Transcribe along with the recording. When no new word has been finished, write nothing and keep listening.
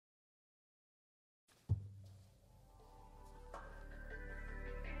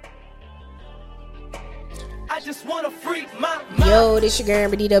just wanna free my mind. Yo, this your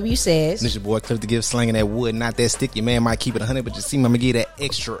girl DW says. This your boy Cliff the Gift, slanging that wood, not that stick. Your man might keep it 100, but you see me, I'm gonna give that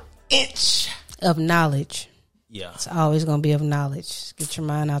extra inch Of knowledge. Yeah. It's always gonna be of knowledge. Get your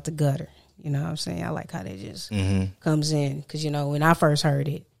mind out the gutter. You know what I'm saying? I like how that just comes in. Because, you know, when I first heard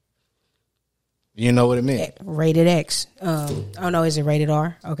it, you know what it meant. Rated X. Oh no, is it rated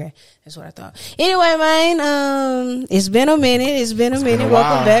R? Okay, that's what I thought. Anyway, man, it's been a minute.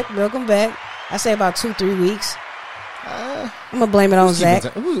 Welcome back. I say about 2-3 weeks. I'm gonna blame it on Zach.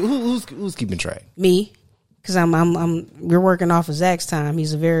 Who's keeping track? Me, because we're working off of Zach's time.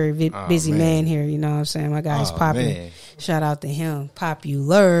 He's a very busy man here. You know what I'm saying? My guy's popular. Man. Shout out to him.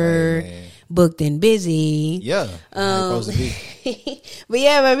 Popular. Booked and busy. Yeah. Supposed to be. But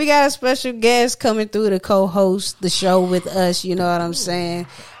yeah, man, we got a special guest coming through to co-host the show with us. You know what I'm saying?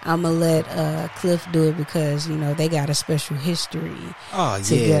 I'm going to let Cliff do it because, you know, they got a special history. Oh,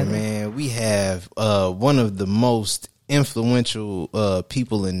 together. Yeah, man. We have one of the most influential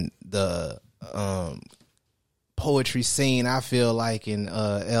people in the poetry scene, I feel like, in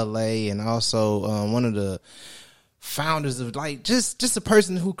L.A., and also one of the founders of, like, just a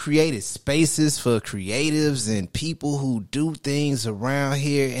person who created spaces for creatives and people who do things around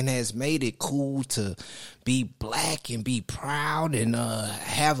here and has made it cool to be black and be proud and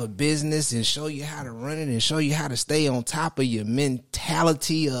have a business and show you how to run it and show you how to stay on top of your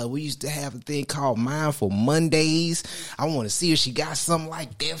mentality. We used to have a thing called Mindful Mondays. I want to see if she got something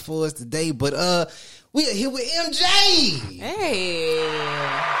like that for us today. But we are here with MJ. Hey.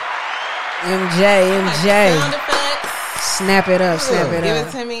 MJ. Snap it up. Give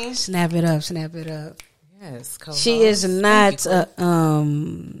it to me. Snap it up. Yes, she is not a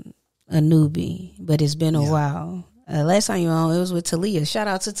newbie, but it's been a while. Last time you were on, it was with Talia. Shout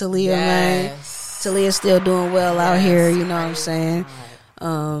out to Talia, man. Talia's still doing well out here, you know what I'm saying?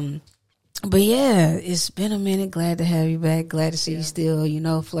 But yeah, it's been a minute. Glad to have you back. Glad to see you still, you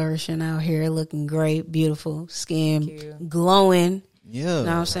know, flourishing out here, looking great, beautiful, skin glowing. Yeah. You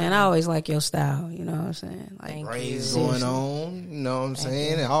know what I'm saying? I always like your style. You know what I'm saying? Like, braids going on. You know what I'm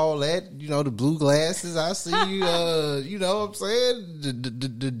saying? And all that. You know, the blue glasses. I see you, you know what I'm saying?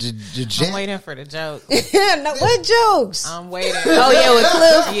 The I'm waiting for the joke. No, what jokes? I'm waiting. Oh, yeah, with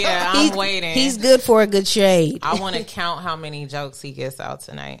Cliff? Yeah, I'm waiting. He's good for a good shade. I want to count how many jokes he gets out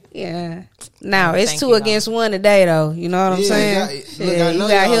tonight. Yeah. Now, it's 2 against 1 today, though. You know what I'm saying? I know you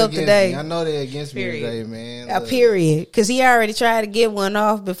got help today. I know they're against me today, man. A period. Because he already tried to get one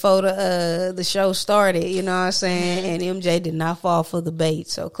off before the show started, you know what I'm saying? And MJ did not fall for the bait,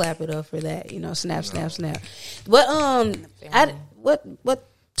 so clap it up for that. You know, snap. But what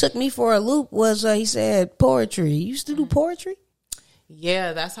took me for a loop was he said poetry. You used to do poetry?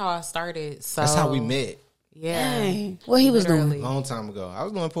 Yeah, that's how I started. So that's how we met. Yeah. Dang. What he was doing? A long time ago. I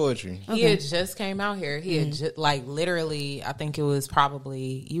was doing poetry. He had just came out here. He had just, like, literally, I think it was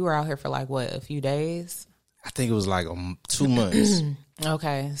probably, you were out here for like, what, a few days? I think it was like 2 months.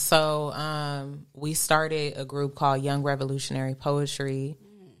 Okay. So we started a group called Young Revolutionary Poetry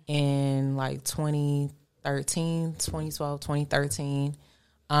in like 2013.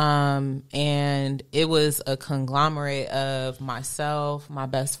 And it was a conglomerate of myself, my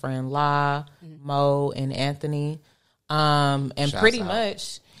best friend La, Mo, and Anthony. And Shouts pretty out.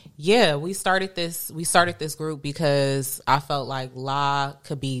 much, yeah, we started this group because I felt like La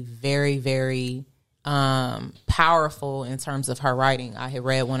could be very, very powerful in terms of her writing. I had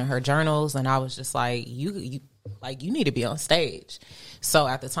read one of her journals and I was just like, you need to be on stage. So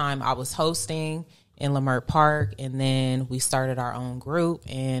at the time I was hosting in Lamert Park, and then we started our own group,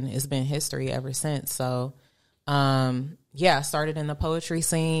 and it's been history ever since. So I started in the poetry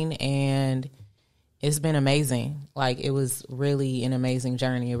scene, and it's been amazing. Like, it was really an amazing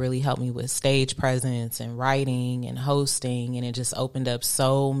journey. It really helped me with stage presence and writing and hosting, and it just opened up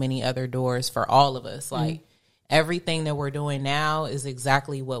so many other doors for all of us. Like, everything that we're doing now is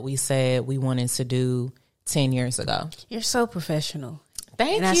exactly what we said we wanted to do 10 years ago. You're so professional.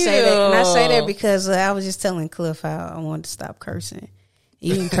 Thank you. I say that because I was just telling Cliff how I wanted to stop cursing.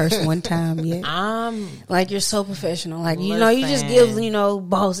 You didn't curse one time yet. Like, you're so professional. Like, you know, you just give, you know,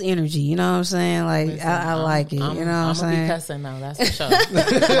 boss energy. You know what I'm saying? Like, I like it. You know what I'm saying? I'm going to be cussing, though. That's for sure.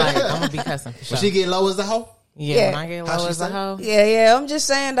 Like, I'm going to be cussing for sure. When she get low as a hoe? Yeah, when I get low as a hoe. Yeah. I'm just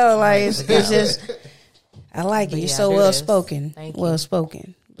saying, though, like, it's just, I like it. You're so well-spoken.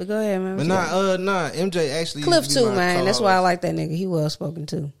 Well-spoken. But go ahead, man. But nah, MJ actually Cliff too, man. That's why I like that nigga. He well spoken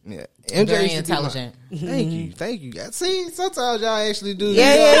too. Yeah, MJ Very used to be intelligent. Thank you. See, sometimes y'all actually do.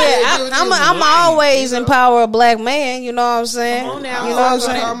 Yeah. I'm always in power of black man. You know what I'm saying? Come on now. You know what I'm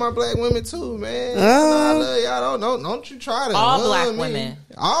saying? All my black women too, man. I love y'all. Don't you try to All love black me. women.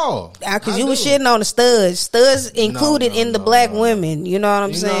 All. Because you was shitting on the studs. Studs included in the black women. You know what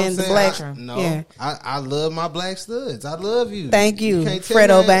I'm saying? The black. I love my black studs. I love you. Thank you, can't tell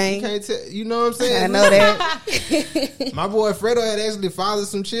Fredo me, Bang. You can't tell. You know what I'm saying? I know that. My boy Fredo had actually fathered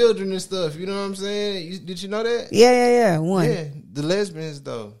some children and stuff. You know what I'm saying? Did you know that? Yeah. One. Yeah, the lesbians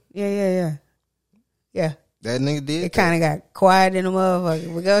though. Yeah. That nigga did. It kind of got quiet in the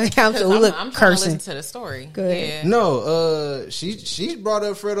motherfucker. We go. I'm trying cursing. to listen to the story. Go ahead. Yeah. No, she brought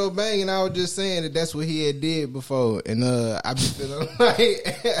up Fredo Bang, and I was just saying that's what he had did before, and I be feeling like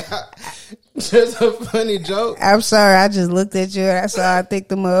just a funny joke. I'm sorry. I just looked at you and I saw I think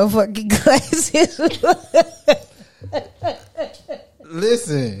the motherfucking glasses.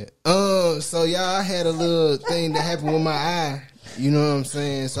 Listen, so y'all, I had a little thing that happened with my eye. You know what I'm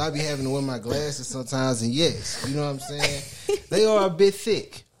saying? So I be having to wear my glasses sometimes, and yes, you know what I'm saying? They are a bit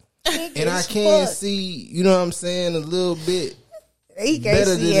thick. And I can't see, you know what I'm saying, a little bit He can't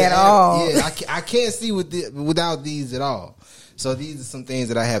better see than at all. Yeah, I can't see without these at all. So these are some things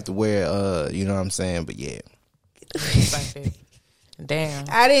that I have to wear, you know what I'm saying? But yeah. Damn.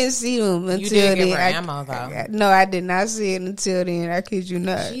 I didn't see him until You did then. give her ammo, though. No, I did not see it until then. I kid you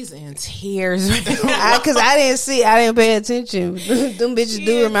not. She's in tears. Because I didn't pay attention. Them bitches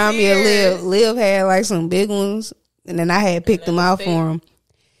do remind me of Liv. Liv had like some big ones, and then I had picked them out for him,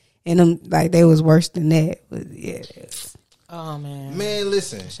 and them like they was worse than that. But yeah. Oh man,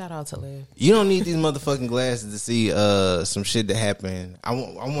 listen. Shout out to Liv. You don't need these motherfucking glasses to see some shit that happened. I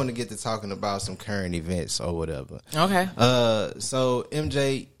want to get to talking about some current events or whatever. Okay. So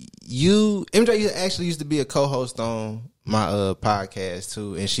MJ, you actually used to be a co-host on my podcast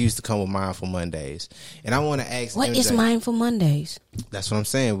too, and she used to come with Mindful Mondays. And I want to ask, what MJ, is Mindful Mondays? That's what I'm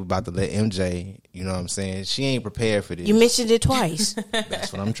saying. We're about to let MJ. You know what I'm saying? She ain't prepared for this. You mentioned it twice.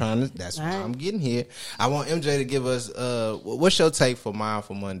 That's what I'm trying to. That's why I'm getting here. I want MJ to give us. What's your take for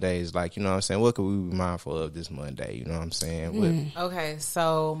Mindful Mondays? Like, you know what I'm saying? What could we be mindful of this Monday? You know what I'm saying? Okay,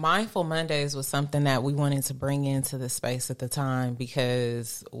 so Mindful Mondays was something that we wanted to bring into the space at the time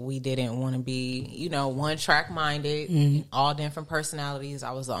because we didn't want to be, one track minded, all different personalities.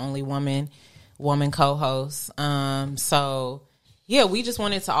 I was the only woman co-host. So yeah, we just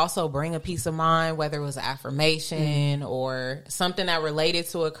wanted to also bring a peace of mind, whether it was affirmation or something that related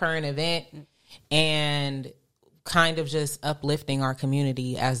to a current event, and kind of just uplifting our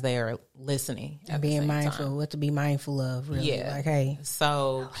community as they are listening. Being mindful, what to be mindful of, really. Yeah. Like, hey.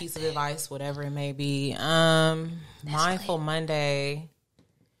 So, piece of advice, whatever it may be. Mindful Monday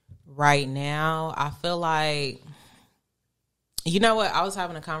right now, I feel like, you know what? I was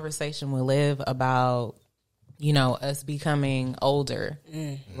having a conversation with Liv about, us becoming older,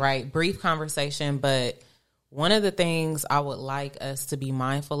 right? Brief conversation, but one of the things I would like us to be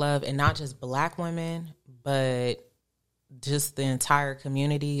mindful of, and not just Black women, but just the entire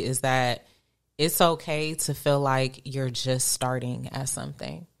community, is that it's okay to feel like you're just starting at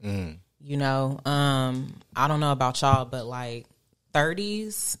something. I don't know about y'all, but like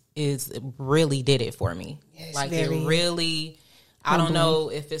 30s really did it for me. Yes, like it really, I don't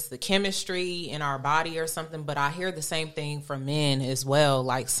know if it's the chemistry in our body or something, but I hear the same thing from men as well.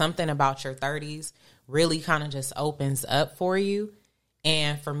 Like something about your 30s really kind of just opens up for you.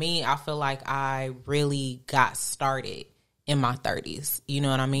 And for me, I feel like I really got started in my 30s. You know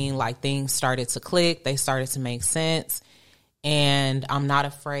what I mean? Like things started to click. They started to make sense. And I'm not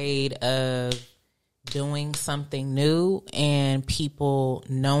afraid of doing something new and people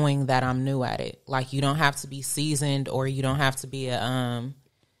knowing that I'm new at it. Like you don't have to be seasoned, or you don't have to be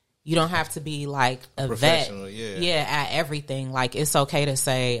like a vet at everything. Like it's okay to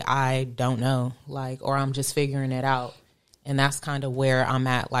say I don't know, like, or I'm just figuring it out. And that's kind of where I'm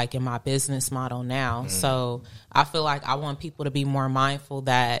at, like in my business model now. So I feel like I want people to be more mindful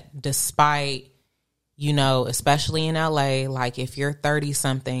that despite, especially in LA, like if you're 30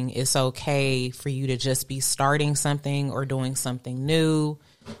 something, it's okay for you to just be starting something or doing something new,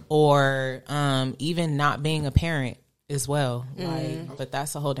 or even not being a parent as well. Like, but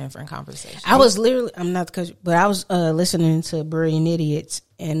that's a whole different conversation. I was literally, I'm not the coach, but I was listening to Brilliant Idiots,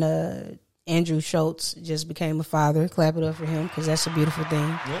 and Andrew Schultz just became a father. Clap it up for him, because that's a beautiful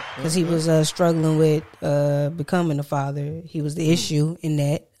thing. Because he was struggling with becoming a father. He was the issue in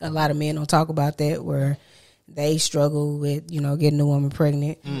that. A lot of men don't talk about that, where they struggle with getting a woman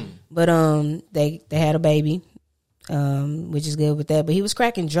pregnant. But they had a baby, which is good with that. But he was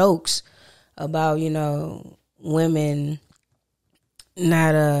cracking jokes about women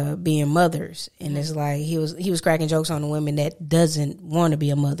not being mothers, and it's like he was cracking jokes on the women that doesn't want to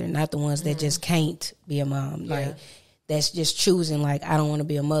be a mother, not the ones that just can't be a mom. Like that's just choosing, like, I don't want to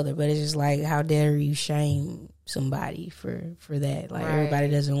be a mother. But it's just like, how dare you shame somebody for that? Like, everybody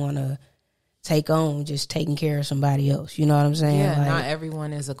doesn't want to take on just taking care of somebody else. You know what I'm saying? Yeah, like, not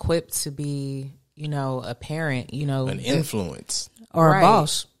everyone is equipped to be, a parent, an influence. or a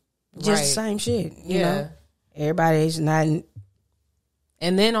boss. Just the same shit, you know? Everybody's not...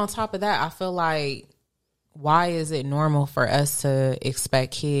 And then on top of that, I feel like, why is it normal for us to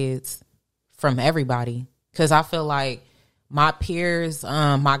expect kids from everybody? Because I feel like my peers,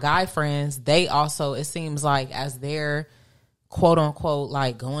 my guy friends, they also, it seems like, as they're quote unquote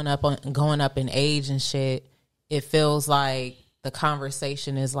like going up in age and shit, it feels like the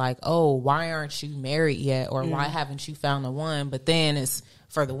conversation is like, oh, why aren't you married yet? Or why haven't you found the one? But then it's,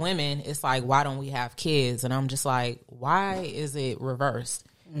 for the women, it's like, why don't we have kids? And I'm just like, why is it reversed?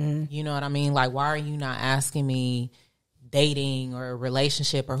 You know what I mean? Like, why are you not asking me dating or a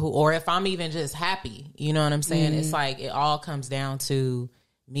relationship or if I'm even just happy? You know what I'm saying? It's like, it all comes down to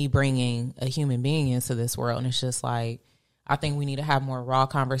me bringing a human being into this world. And it's just like, I think we need to have more raw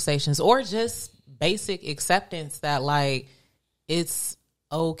conversations, or just basic acceptance that, like, it's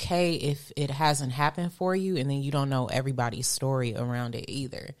okay if it hasn't happened for you, and then you don't know everybody's story around it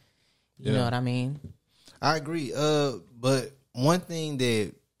either. You know what I mean? I agree. But one thing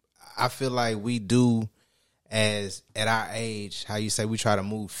that I feel like we do at our age, how you say, we try to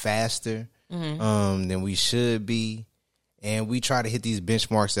move faster than we should be, and we try to hit these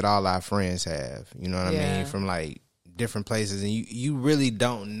benchmarks that all our friends have. You know what I mean? From like different places, and you really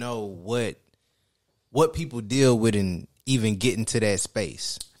don't know what people deal with and even getting to that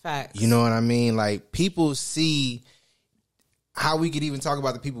space. Facts. You know what I mean? Like, people see how we could even talk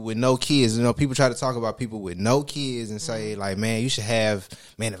about the people with no kids. You know, people try to talk about people with no kids and say, like, man, you should have,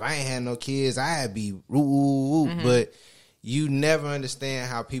 man, if I ain't had no kids, I'd be But you never understand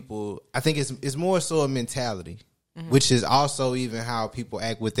how people, I think it's more so a mentality, which is also even how people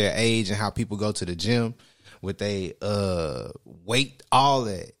act with their age and how people go to the gym with their weight, all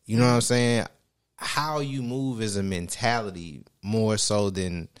that. You know what I'm saying? How you move is a mentality more so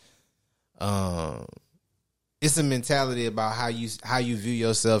than it's a mentality about how you view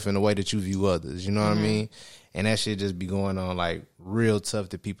yourself and the way that you view others. You know what I mean? And that shit just be going on like real tough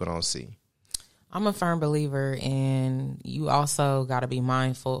that people don't see. I'm a firm believer in, you also got to be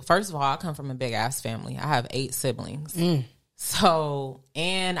mindful. First of all, I come from a big ass family. I have 8 siblings. So,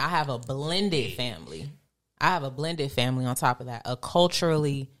 and I have a blended family. On top of that, a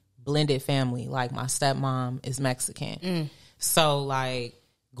culturally blended family. Like, my stepmom is Mexican. So, like,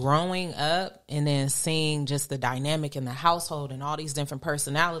 growing up and then seeing just the dynamic in the household and all these different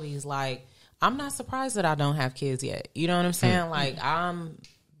personalities, like, I'm not surprised that I don't have kids yet. You know what I'm saying? Like, I'm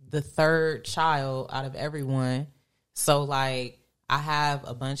the third child out of everyone. So, like, I have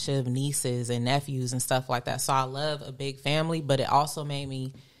a bunch of nieces and nephews and stuff like that. So I love a big family, but it also made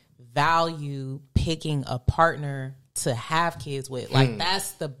me value picking a partner to have kids with. Like,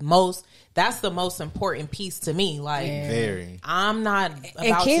 that's the most important piece to me. Like, very. I'm not about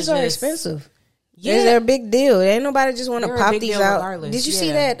and kids to are just, expensive. Yeah, they're a big deal. Ain't nobody just want to pop these out. Regardless. Did you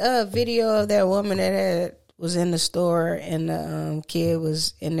see that video of that woman that was in the store and the kid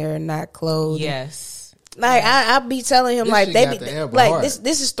was in there not clothed? Yes. Like, I be telling him, This like, shit they got be the elbow like hard.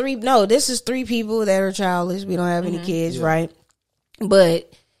 this is three people that are childless. We don't have any kids, right?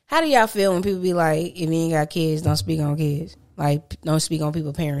 But how do y'all feel when people be like, if you ain't got kids, don't speak on kids? Like, don't speak on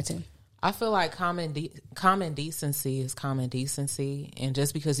people parenting. I feel like common decency is common decency, and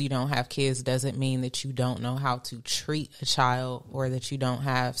just because you don't have kids doesn't mean that you don't know how to treat a child or that you don't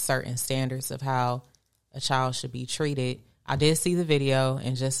have certain standards of how a child should be treated. I did see the video,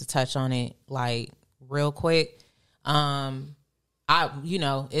 and just to touch on it, like, real quick,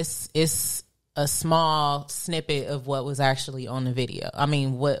 it's a small snippet of what was actually on the video. I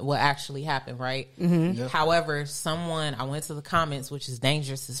mean, what actually happened, right? Yep. However, I went to the comments, which is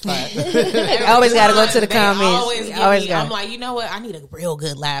dangerous as fuck. I always got to go to the comments. I'm like, you know what? I need a real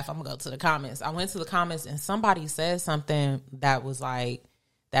good laugh. I'm going to go to the comments. I went to the comments, and somebody said something that was like,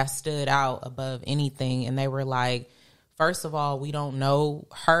 that stood out above anything. And they were like, first of all, we don't know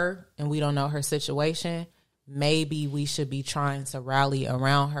her and we don't know her situation. Maybe we should be trying to rally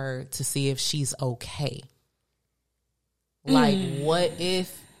around her to see if she's okay. Like, what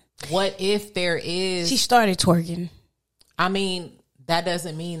if there is... She started twerking. I mean, that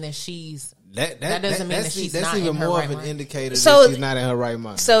doesn't mean that she's That doesn't mean that she's not even in her more right of an mind. indicator So- that she's not in her right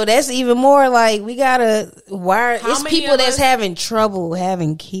mind. So that's even more like we gotta. Why How it's many people of that's us- having trouble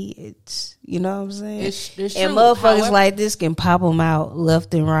having kids? You know what I'm saying? It's and true. motherfuckers However- like this can pop them out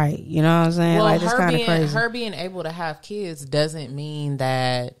left and right. You know what I'm saying? Well, like it's kind of crazy. her being able to have kids doesn't mean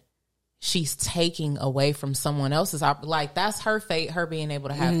that she's taking away from someone else's. Like that's her fate. Her being able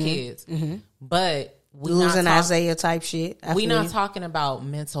to have kids, but we Losing not Isaiah type shit. we not talking about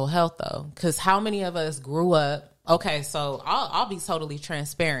mental health though, because how many of us grew up? Okay, so I'll be totally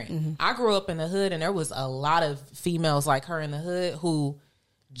transparent. I grew up in the hood, and there was a lot of females like her in the hood who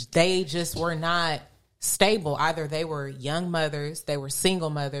they just were not stable. Either they were young mothers, they were single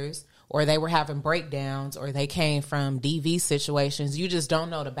mothers, or they were having breakdowns, or they came from DV situations. You just don't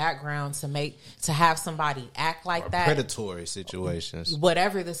know the background to have somebody act like that. Predatory situations.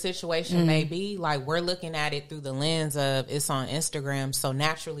 Whatever the situation may be, like we're looking at it through the lens of it's on Instagram, so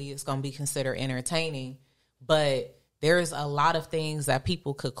naturally it's going to be considered entertaining. But there's a lot of things that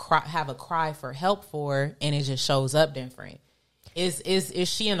people could have a cry for help for, and it just shows up different. Is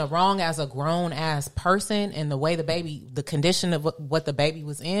she in the wrong as a grown ass person and the way the condition of what the baby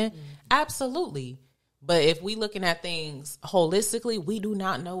was in? Absolutely. But if we looking at things holistically, we do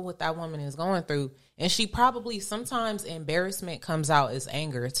not know what that woman is going through. And she probably sometimes embarrassment comes out as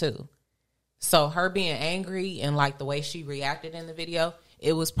anger too. So her being angry and like the way she reacted in the video,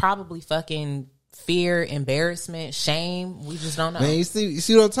 it was probably fucking fear, embarrassment, shame. We just don't know. Man, you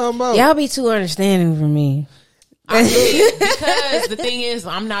see what I'm talking about? Y'all be too understanding for me. Because the thing is,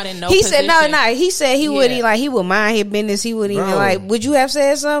 I'm not in no He position. said no. He said he wouldn't Yeah. like he would mind his business. He wouldn't even Bro. like. Would you have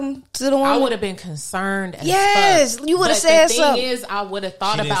said something to the woman? I would have been concerned. As Yes, fuck. you would have But said the something. thing is, I would have She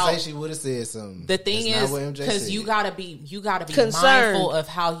thought didn't about. say she would have said something. The thing That's not is, what MJ because said. you gotta be Concerned. mindful of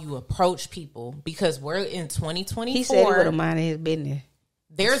how you approach people. Because we're in 2024. He said he would have minded his business.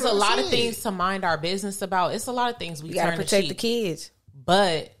 There's That's a what I lot of said. things to mind our business about. It's a lot of things we You gotta turn protect to the cheek. kids.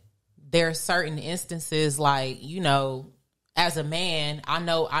 But there are certain instances, like as a man, I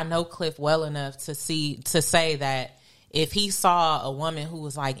know Cliff well enough to say that if he saw a woman who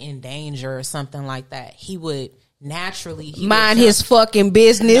was like in danger or something like that, he would naturally Mind his fucking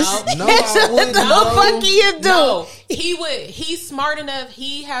business. No, I wouldn't, The bro. fuck you do? No, he would. He's smart enough.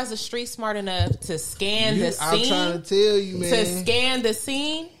 He has the street smart enough to scan the I'm scene. trying to tell you, man. To scan the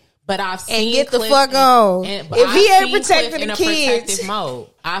scene. But I've seen get the Cliff fuck on. but If he I've ain't seen protecting Cliff the in a kids. protective mode.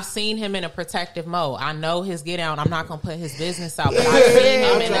 I've seen him in a protective mode. I know his get out. I'm not gonna put his business out, but I've seen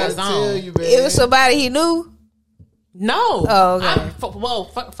him I'm in trying that to tell zone. you, man. It was somebody he knew. No. Oh,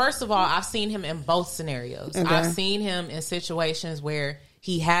 okay. First of all, I've seen him in both scenarios. Okay. I've seen him in situations where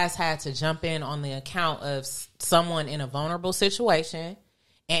he has had to jump in on the account of someone in a vulnerable situation,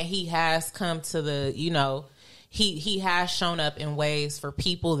 and he has come to the, he has shown up in ways for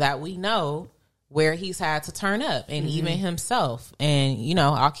people that we know where he's had to turn up, and even himself. And,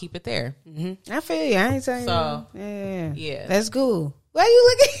 I'll keep it there. I feel you. I ain't telling So, you. yeah. That's cool. Why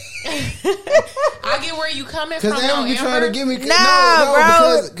you looking? I get where you coming from. Because they don't be trying to give me Nah,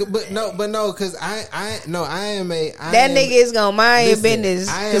 bro. Because I am a that nigga is gonna mind your listen, business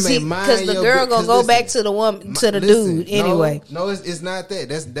I am a mind because the your girl gonna bu- go 'cause back listen, to the woman to the listen, dude anyway. No, it's not that.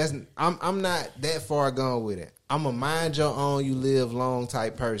 That's I'm not that far gone with it. I'm a mind your own, you live long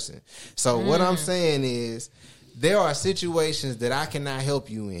type person. So what I'm saying is, there are situations that I cannot help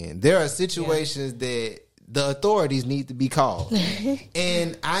you in. There are situations that the authorities need to be called,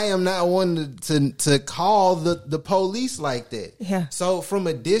 and I am not one to call the police like that. Yeah. So from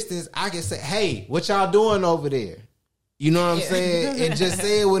a distance, I can say, "Hey, what y'all doing over there?" You know what I'm saying? And just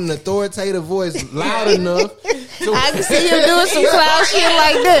say it with an authoritative voice, loud enough. I can see him doing some clown shit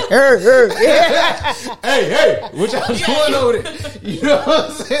like that. Hey, what y'all doing over there? You know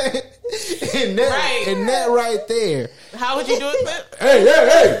what I'm saying? And that right there. How would you do it? Hey.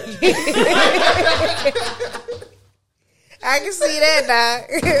 I can see that, dog.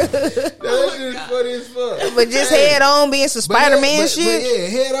 That shit is funny as fuck. But just head on being some Spider-Man shit. But yeah,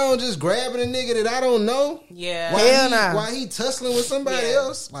 head on just grabbing a nigga that I don't know. Yeah. Hell nah. Why he tussling with somebody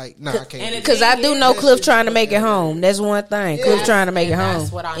else? Like, nah, I can't. Because I do know Cliff trying to make it home. That's one thing. Cliff trying to make it home.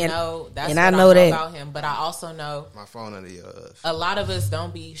 That's what I know. That's and what I know that about him. But I also know My phone under yours. a lot of us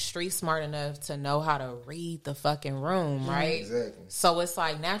don't be street smart enough to know how to read the fucking room, right? Exactly. So it's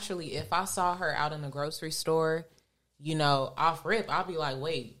like, naturally, if I saw her out in the grocery store, off rip, I'll be like,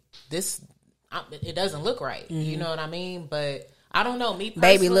 wait, it doesn't look right. You know what I mean? But I don't know. Me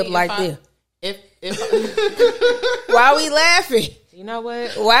personally, Baby look like this. If Why we laughing? you know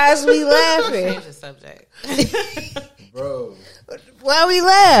what? Why is we laughing? Change the subject. Bro. Why we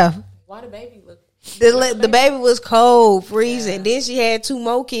laugh? Why the baby look? The baby was cold, freezing. Yeah. Then she had 2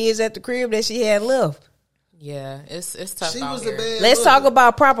 more kids at the crib that she had left. Yeah, it's tough she out was here. A bad Let's look. talk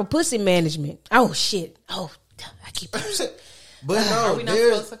about proper pussy management. Oh shit. Oh, I keep. But no, are we not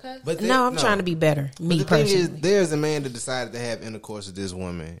supposed to cuss? But no, I'm trying to be better. Me the personally. thing is, there's a man that decided to have intercourse with this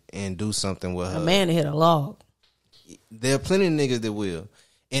woman and do something with her. A man that hit a log. There are plenty of niggas that will.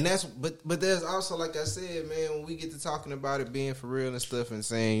 And that's, but there's also, like I said, man, when we get to talking about it being for real and stuff and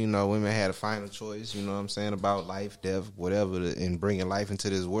saying, you know, women had a final choice, you know what I'm saying, about life, death, whatever, and bringing life into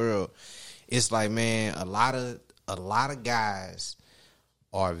this world, it's like, man, a lot of guys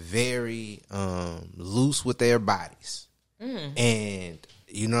are very loose with their bodies. And,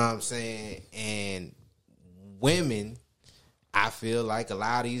 you know what I'm saying, and women, I feel like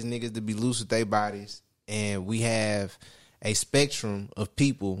allow these niggas to be loose with their bodies, and we have a spectrum of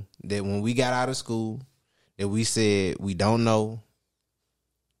people that when we got out of school, that we said we don't know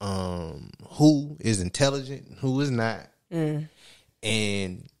who is intelligent, who is not.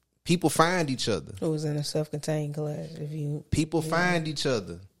 And people find each other. Who was in a self-contained class? People find each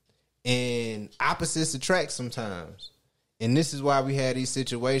other. And opposites attract sometimes. And this is why we had these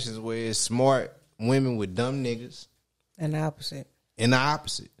situations where it's smart women with dumb niggas. And the opposite. And the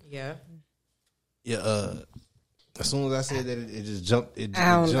opposite. Yeah. Yeah, as soon as I said that, it just jumped.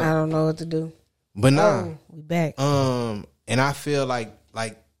 I don't know what to do. But nah, we back. And I feel like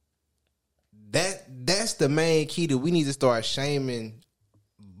that's the main key that we need to start shaming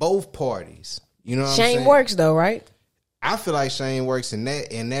both parties. You know what I'm saying? Shame works though, right? I feel like shame works in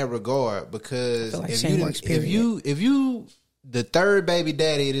that regard because like if you the third baby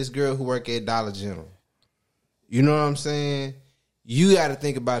daddy of this girl who work at Dollar General, you know what I'm saying? You got to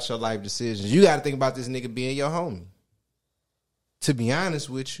think about your life decisions. You got to think about this nigga being your homie. To be honest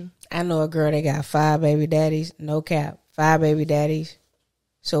with you. I know a girl that got 5 baby daddies. No cap. 5 baby daddies.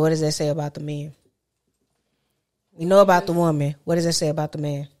 So what does that say about the men? We know about the woman. What does that say about the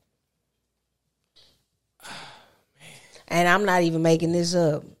man? And I'm not even making this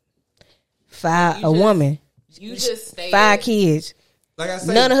up. A woman. You just stated 5 kids. Like I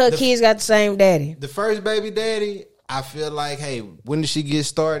said, none of her kids got the same daddy. The first baby daddy, I feel like, hey, when did she get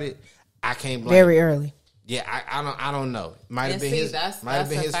started? I can't blame Very her. early. Yeah, I don't know. Might have been his. That's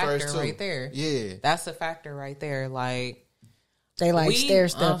his factor first too. right there. Yeah, that's a factor right there. Like they like stair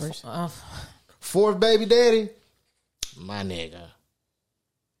steppers. 4th baby daddy, my nigga.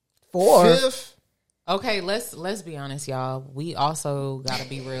 4. 5th. Okay, let's be honest, y'all. We also got to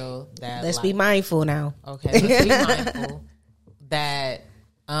be real. That let's be mindful now. Okay, let's be mindful that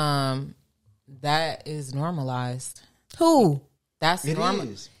that is normalized. Who? That's normal.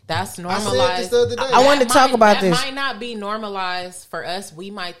 That's normalized. I said this the other day. I wanted to talk about this. That might not be normalized for us. We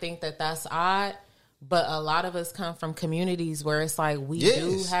might think that that's odd, but a lot of us come from communities where it's like we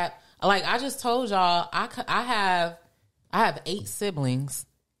do have. Like I just told y'all, I have 8 siblings.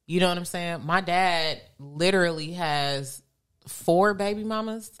 You know what I'm saying? My dad literally has 4 baby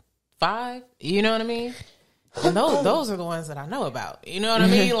mamas, 5. You know what I mean? And those are the ones that I know about. You know what I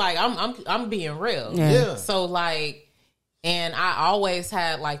mean? Like I'm being real. Yeah. So like. And I always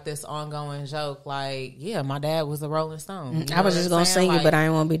had like this ongoing joke, like, yeah, my dad was a Rolling Stone. You know I was just gonna sing it, but I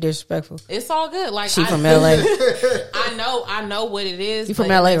didn't want to be disrespectful. It's all good. Like she from LA. I know what it is. You from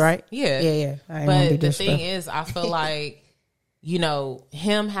LA, right? Yeah, yeah. But the thing is, I feel like, you know,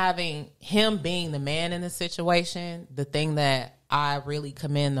 him being the man in the situation. The thing that I really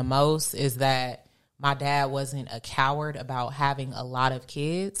commend the most is that my dad wasn't a coward about having a lot of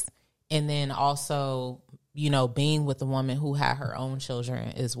kids, and then also, you know, being with a woman who had her own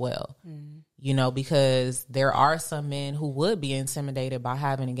children as well. You know, because there are some men who would be intimidated by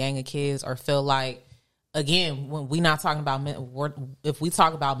having a gang of kids or feel like, again, when we're not talking about, if we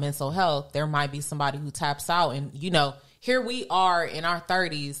talk about mental health, there might be somebody who taps out and, you know, here we are in our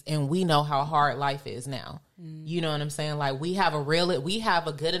 30s and we know how hard life is now. You know what I'm saying? Like we have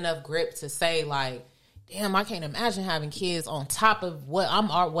a good enough grip to say like, damn, I can't imagine having kids on top of what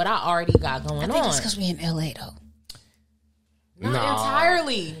I already got going on. I think it's because we in LA though. Not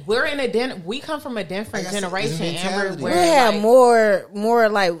entirely. We're in we come from a different generation. Amber, we have more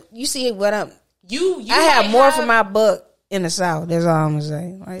like you see what I'm. I have more for my buck in the South. That's all I'm gonna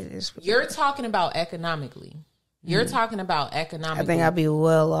say. Like you're talking about economically. You're talking about economically. I think I'd be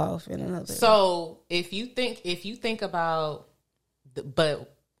well off in another. So if you think about,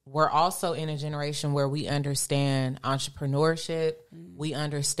 but we're also in a generation where we understand entrepreneurship. We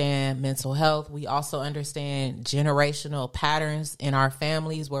understand mental health. We also understand generational patterns in our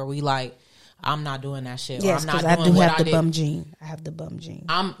families where we like, I'm not doing that shit. Yes, because I do have the bum gene. I have the bum gene.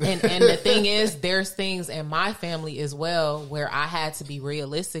 And the thing is, there's things in my family as well where I had to be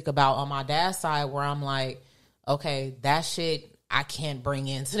realistic about on my dad's side, where I'm like, okay, that shit I can't bring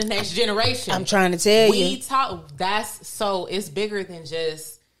into the next generation. I'm trying to tell you. So it's bigger than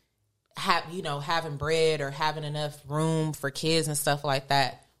just having bread or having enough room for kids and stuff like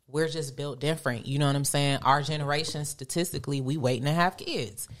that. We're just built different. You know what I'm saying? Our generation, statistically, we waiting to have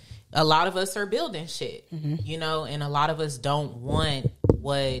kids. A lot of us are building shit, and a lot of us don't want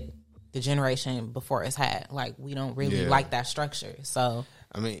what the generation before us had. Like, we don't really like that structure. So,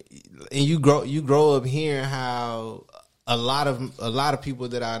 I mean, and you grow up hearing how a lot of people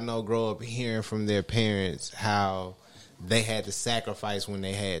that I know grow up hearing from their parents how they had to sacrifice when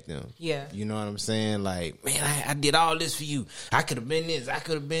they had them. Yeah. You know what I'm saying? Like, man, I did all this for you. I could have been this. I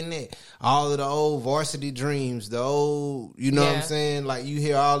could have been that. All of the old varsity dreams, the old, you know what I'm saying? Like, you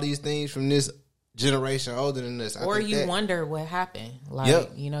hear all these things from this generation older than us. Or you wonder what happened. Like,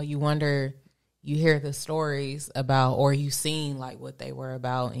 you wonder, you hear the stories about, or you seen like what they were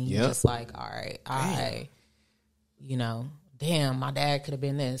about, and you just like, all right, damn, my dad could have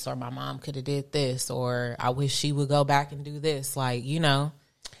been this, or my mom could have did this, or I wish she would go back and do this. Like,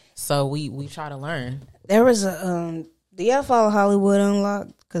 so we try to learn. There was a, do y'all follow Hollywood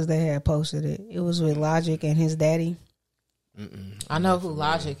Unlocked? Because they had posted it. It was with Logic and his daddy. I know who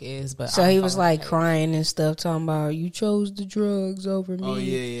Logic is, but so he was like crying and stuff, talking about, you chose the drugs over me. Oh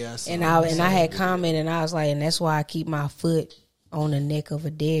yeah. I had commented, and I was like, and that's why I keep my foot on the neck of a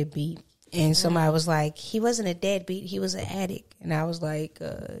deadbeat. And somebody was like, he wasn't a deadbeat, he was an addict. And I was like,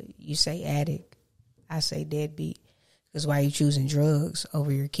 you say addict, I say deadbeat. Because why are you choosing drugs over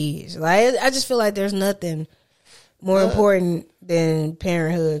your kids? Like, I just feel like there's nothing more important than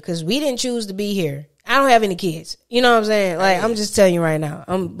parenthood. Because we didn't choose to be here. I don't have any kids. You know what I'm saying? Like, I'm just telling you right now.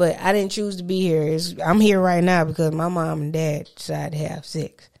 But I didn't choose to be here. I'm here right now because my mom and dad decided to have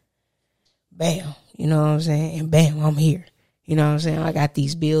sex. Bam. You know what I'm saying? And bam, I'm here. You know what I'm saying? I got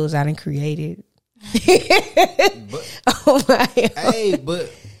these bills I done created.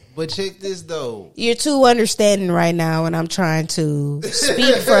 But check this though. You're too understanding right now, and I'm trying to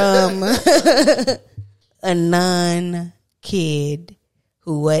speak from a non-kid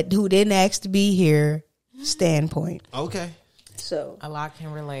who didn't ask to be here standpoint. Okay. So a lot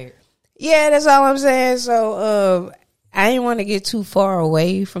can relate. Yeah, that's all I'm saying. So I didn't want to get too far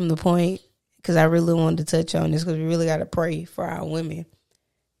away from the point, because I really wanted to touch on this, because we really got to pray for our women.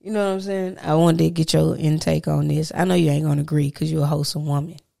 You know what I'm saying? I wanted to get your intake on this. I know you ain't going to agree because you're a wholesome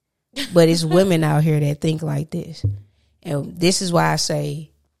woman. But it's women out here that think like this. And this is why I say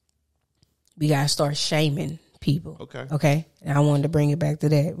we got to start shaming people. Okay? And I wanted to bring it back to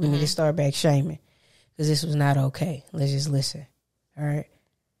that. We need to start back shaming, because this was not okay. Let's just listen. All right?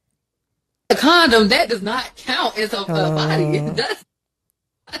 A condom, that does not count as a body. That's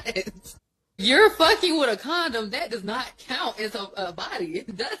You're fucking with a condom, that does not count as a body.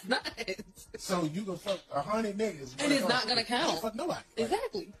 It does not. So you can fuck 100 niggas. And it's not gonna count. Fuck nobody.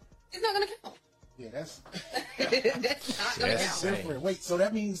 Exactly. It's not gonna count. Yeah, that's not gonna count. different. Wait, so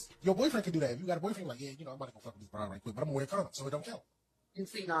that means your boyfriend can do that. If you got a boyfriend, like, yeah, I'm about to go fuck with this brown right quick, but I'm gonna wear a condom, so it don't count. You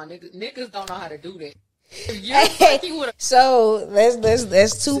see, niggas don't know how to do that. If you're fucking with so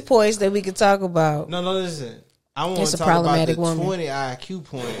that's 2 points that we could talk about. No, listen. I want to talk about the 20 IQ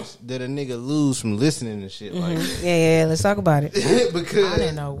points that a nigga lose from listening to shit like that. Yeah, let's talk about it. Because I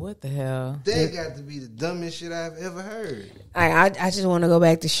didn't know what the hell. That got to be the dumbest shit I've ever heard. I just want to go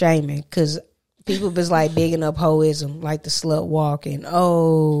back to shaming, because people was like bigging up hoism, like the slut walk, and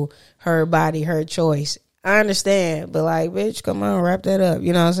her body, her choice. I understand, but like, bitch, come on, wrap that up.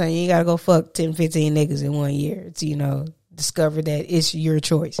 You know what I'm saying? You got to go fuck 10, 15 niggas in 1 year to, discover that it's your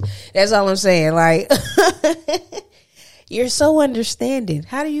choice. That's all I'm saying. Like, you're so understanding.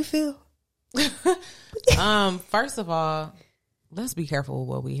 How do you feel? First of all, let's be careful with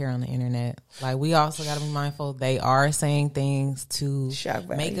what we hear on the internet. Like, we also got to be mindful they are saying things to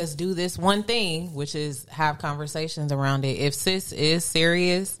make us do this one thing, which is have conversations around it. If sis is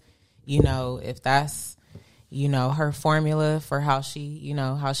serious, if that's her formula for how she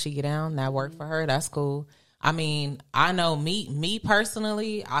get down, that worked for her, that's cool. I mean, I know me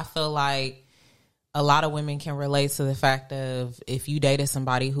personally, I feel like a lot of women can relate to the fact of, if you dated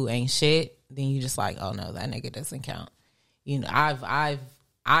somebody who ain't shit, then you just like, oh no, that nigga doesn't count. I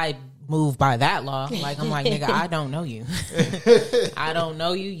move by that law. Like, I'm like, nigga, I don't know you. I don't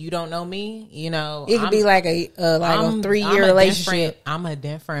know you. You don't know me. It could be like a 3-year relationship. I'm a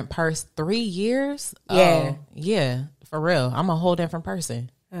different person. 3 years? Yeah. Yeah, for real. I'm a whole different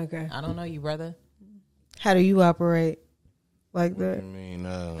person. Okay. I don't know you, brother. How do you operate? like that? I mean,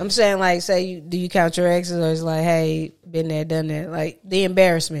 I'm saying, like, say, do you count your exes, or it's like, hey, been there, done that? Like, the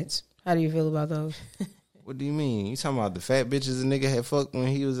embarrassments. How do you feel about those? what do you mean? You talking about the fat bitches a nigga had fucked when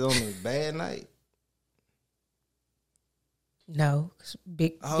he was on a bad night? No, 'cause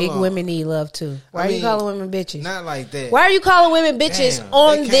big on. women need love too. Why I are you mean, calling women bitches? Not like that. Why are you calling women bitches Damn,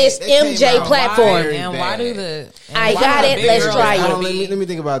 on they this came MJ out platform? very And why do the I why got do the it, big let's girls try gotta it. Hold on, be- let me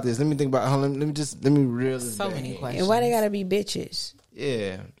think about this. Let me think about. Hold on, let me reel this So back many in. questions. And why they gotta be bitches?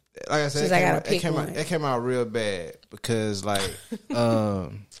 Yeah, like I said, Since I gotta pick one. It came out real bad because like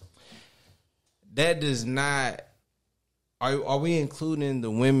that does not. Are we including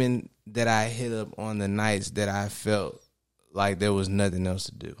the women that I hit up on the nights that I felt like there was nothing else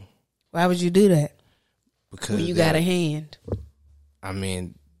to do? Why would you do that? Because When you got a hand. I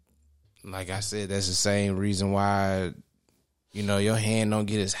mean, like I said, that's the same reason why, you know, your hand don't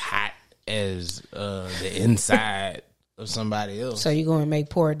get as hot as the inside of somebody else. So you going to make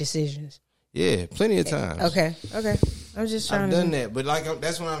poor decisions. Yeah, plenty of times. Okay. I'm just trying I've to. done that, but like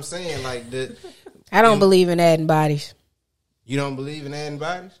that's what I'm saying. Like I don't believe in adding bodies. you don't believe in adding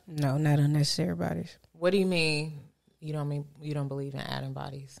bodies? No, not unnecessary bodies. What do you mean? You don't believe in adding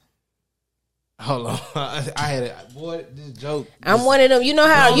bodies? Hold on, I had a boy. This joke. I'm one of them. You know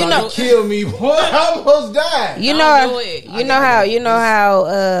how you know. Kill me, boy. I almost died. You Don't know, do it. you know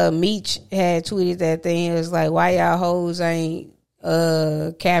how Meech had tweeted that thing. It was like, why y'all hoes ain't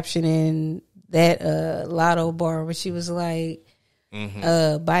captioning that Lotto bar, where she was like,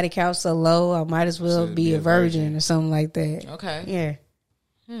 body count so low, I might as well be a virgin or something like that. Okay.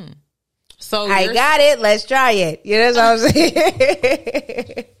 Yeah. So I got it. Let's try it. Yeah, that's what I'm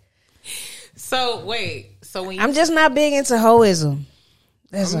saying. So wait. So when you I'm just not big into hoism.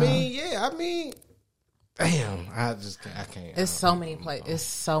 That's I all. mean, yeah. I mean, damn. I can't. it's so many places. It's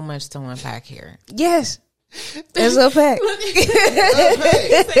so much to unpack here. Yes. It's a pack.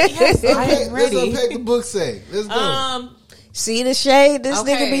 Yes, I am Let's ready. unpack the book say. Let's go. See the shade this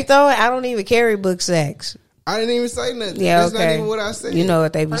Okay. nigga be throwing? I don't even carry book sacks. I didn't even say nothing. Yeah, That's okay. not even what I said. You know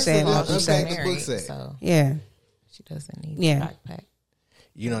what they be First saying of all, about the let's she's unpack sack. the book married, sack. so Yeah. she doesn't need Yeah. a backpack.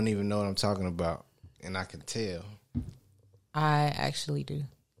 You don't even know what I'm talking about, and I can tell. I actually do.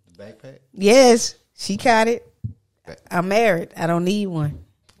 The backpack? Yes. She caught it. I'm married. I don't need one.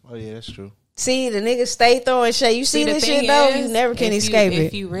 Oh yeah, that's true. See, the niggas stay throwing shade. You see the this thing shit though? is, You never can if escape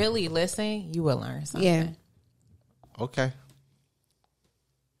If it. you really listen, you will learn something. Yeah. Okay.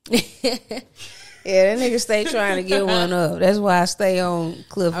 Yeah, that nigga stay trying to get one up. That's why I stay on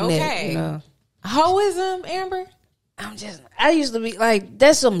Cliff Neck, Okay. you know. Hoism, Amber? I used to be like,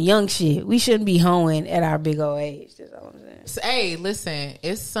 that's some young shit. We shouldn't be hoeing at our big old age. That's all I'm saying. Hey, listen,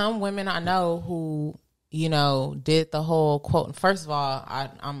 it's some women I know who, you know, did the whole quote. First of all,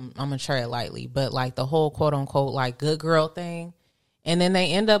 I'm gonna tread lightly, but like the whole quote unquote like good girl thing, and then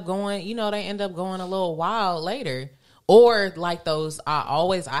they end up going, you know, a little while later. Or like those,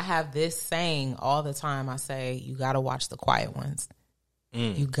 I have this saying all the time. I say, you gotta watch the quiet ones.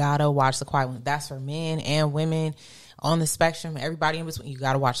 You gotta watch the quiet ones. That's for men and women on the spectrum. Everybody in between. You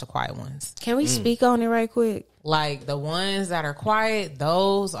gotta watch the quiet ones. Can we speak on it right quick? Like the ones that are quiet,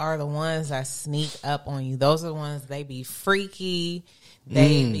 those are the ones that sneak up on you. Those are the ones they be freaky.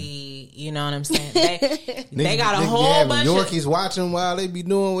 They be, you know what I'm saying? They got a whole bunch of Yorkies watching while they be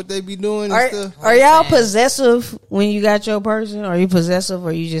doing what they be doing and stuff. Are y'all possessive when you got your person? Are you possessive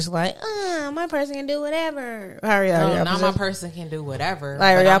or you just like, my person can do whatever? How are y'all? No, y'all not my possessive? person can do whatever.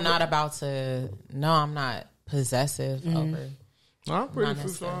 Like, But y'all I'm not about to. No, I'm not possessive over. I'm pretty Not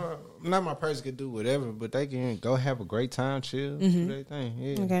sure. Not my person can do whatever, but they can go have a great time, chill, do their thing.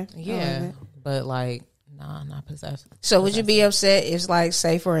 Yeah. Okay. Yeah, but like, nah, not possessive. So would you be upset if, like,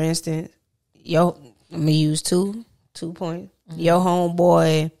 say for instance, I'm gonna use 2 points. Your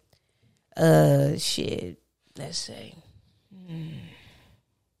homeboy, let's say,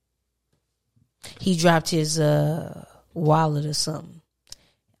 he dropped his wallet or something.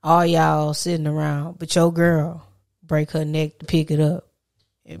 All y'all sitting around, but your girl break her neck to pick it up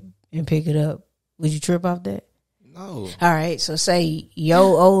and pick it up. Would you trip off that? No. All right. So say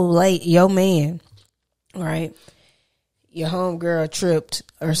your man, right? Your homegirl tripped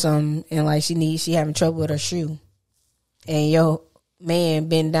or something, and like she having trouble with her shoe, and your man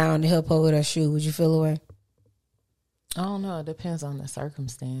bent down to help her with her shoe. Would you feel away? I don't know. It depends on the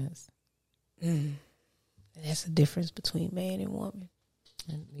circumstance. That's the difference between man and woman.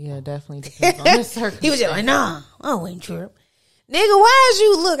 Yeah, it definitely depends on the circumstance. He was just like, nah, I wouldn't trip. Nigga, why is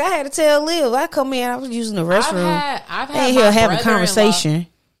you look? I had to tell Liv. I come in, I was using the restroom. I've had They ain't here my having brother-in-law- conversation.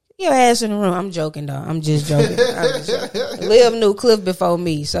 Your ass in the room. I'm joking, though. I'm just joking. Liv knew Cliff before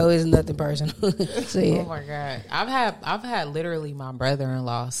me, so it's nothing personal. So, yeah. Oh my God. I've had literally my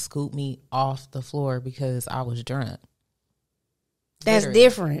brother-in-law scoop me off the floor because I was drunk. That's Literally.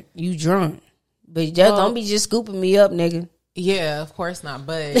 different. You drunk. But just don't be just scooping me up, nigga. Yeah, of course not.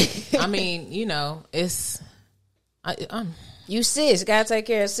 But I mean, you know, it's you sis. Gotta take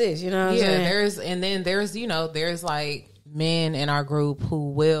care of sis. You know what I'm saying? There's like men in our group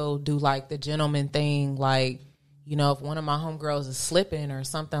who will do like the gentleman thing, like, you know, if one of my homegirls is slipping or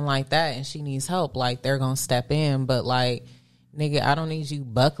something like that and she needs help, like they're gonna step in. But like, nigga, I don't need you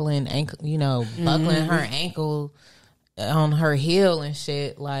buckling her ankle on her heel and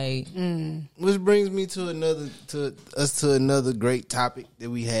shit. Like, which brings me to another great topic that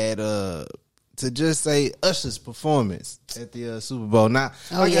we had. To just say Usher's performance at the Super Bowl. Now,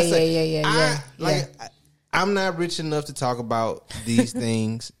 I'm not rich enough to talk about these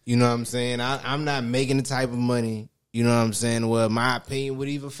things. You know what I'm saying? I'm not making the type of money. You know what I'm saying? Well, my opinion would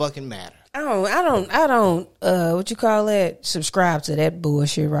even fucking matter. I don't. What you call that? Subscribe to that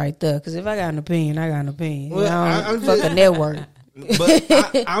bullshit right there. Because if I got an opinion, I got an opinion. Well, I'm fucking network.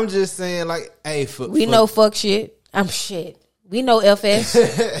 But I'm just saying, like, hey, we know fuck shit. I'm shit. We know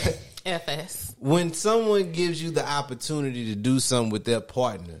FS. FS. When someone gives you the opportunity to do something with their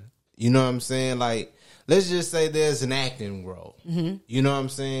partner, you know what I'm saying? Like, let's just say there's an acting role. Mm-hmm. You know what I'm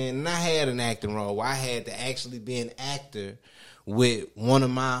saying? And I had an acting role where I had to actually be an actor with one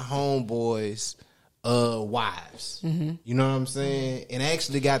of my homeboys' wives. Mm-hmm. You know what I'm saying? And I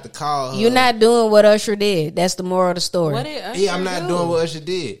actually got the call. You're not doing what Usher did. That's the moral of the story. What did Usher I'm not doing what Usher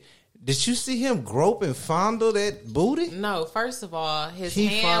did. Did you see him grope and fondle that booty? No, first of all, his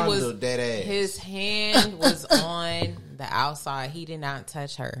hand was on the outside. He did not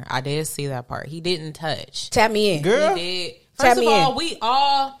touch her. I did see that part. He didn't touch. Tap me in. Girl. He did. First of all, we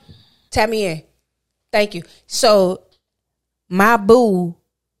all tap me in. Thank you. So My Boo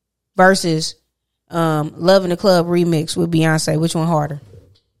versus Love in the Club remix with Beyonce. Which one harder?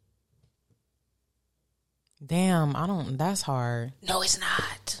 Damn, that's hard. No, it's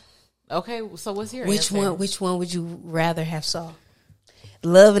not. Okay, so what's your Which answer? Which one would you rather have saw?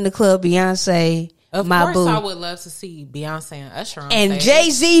 Love in the Club, Beyonce, Of My course, Boo. I would love to see Beyonce and Usher on And stage.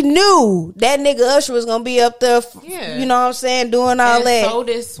 Jay-Z knew that nigga Usher was gonna be up there. Yeah. You know what I'm saying? Doing all and that. so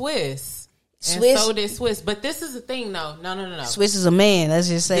did Swiss. Swiss? And so did Swiss. But this is the thing, though. No. Swiss is a man. Let's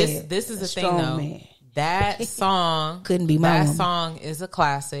just say it. This is the thing, strong though. man. That song Couldn't be my That woman. song is a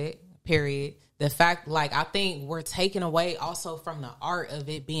classic. Period. The fact, like, I think we're taking away also from the art of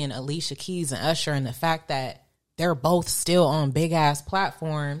it being Alicia Keys and Usher, and the fact that they're both still on big ass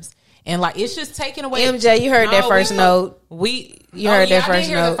platforms, and like it's just taking away. MJ, you heard that first note. You heard that I first did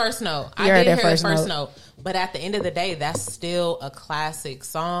hear note. the first note. You I heard did that hear first the first note. note. But at the end of the day, that's still a classic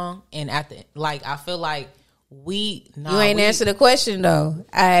song, and I feel like You ain't answer the question though.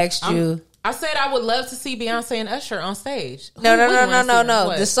 I asked you. I said I would love to see Beyonce and Usher on stage. No. Who wouldn't wanna see them?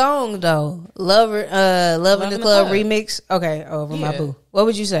 What? The song though, Love in the Club remix. Okay, over My Yeah. Boo. What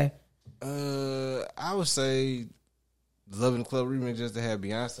would you say? I would say Love in the Club remix just to have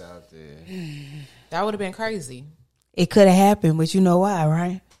Beyonce out there. That would have been crazy. It could have happened, but you know why,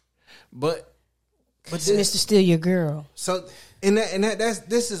 right? But Mr. Still Your Girl. so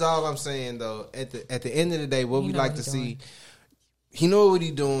this is all I'm saying though. At the end of the day, what we know like what to he see, he know what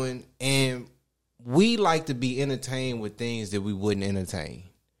he doing, and we like to be entertained with things that we wouldn't entertain.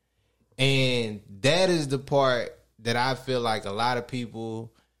 And that is the part that I feel like a lot of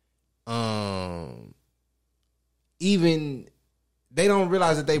people even they don't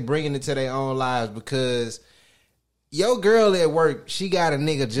realize that they bringing it to their own lives, because your girl at work, she got a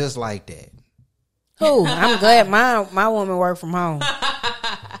nigga just like that. Who? I'm glad my woman work from home.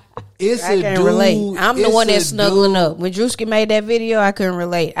 It's I a can't dude. relate. I'm the it's one a that's snuggling dude. up. When Drewski made that video, I couldn't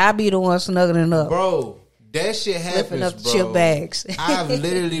relate. I be the one snuggling up. Bro, that shit Lifting happens, up the bro. chip bags. I've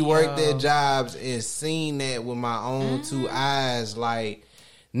literally worked at jobs and seen that with my own two eyes. Like,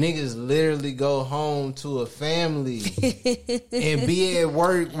 niggas literally go home to a family and be at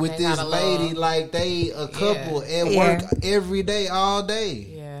work with they this got a lady little- like they a couple at Yeah. work every day, all day.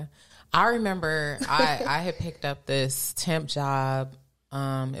 Yeah. I remember I had picked up this temp job.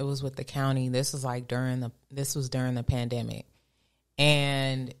 It was with the county. This was like during the pandemic.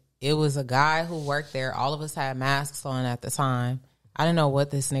 And it was a guy who worked there. All of us had masks on at the time. I didn't know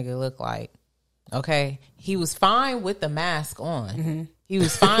what this nigga looked like. Okay. He was fine with the mask on. Mm-hmm. He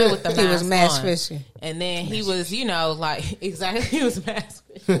was fine with the mask on. He was mask fishing. And then he was, exactly, he was mask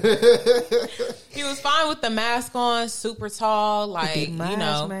fishing. He was fine with the mask on, super tall, like,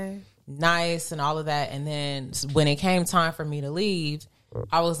 Man. nice and all of that. And then when it came time for me to leave,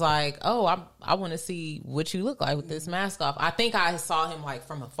 I was like, oh, I want to see what you look like with this mask off. I think I saw him like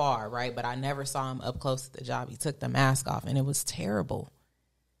from afar, right? But I never saw him up close at the job. He took the mask off and it was terrible.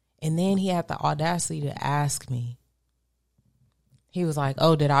 And then he had the audacity to ask me. He was like,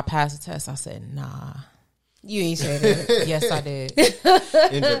 oh, did I pass the test? I said, nah. You ain't say that. Yes, I did.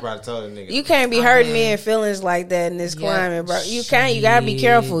 NJ probably told the nigga. You can't be hurting men feelings like that in this climate, bro. You can't. You gotta be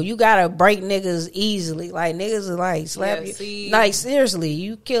careful. You gotta break niggas easily. Like niggas are like slap you. Like seriously,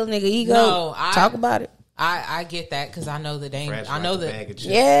 you kill nigga ego. No, talk about it. I get that because I know the danger. I know the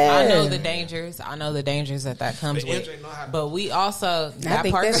yeah. I know the dangers. I know the dangers that comes with. But we also that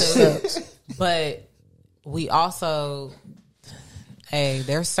part too. Sucks. But we also. Hey,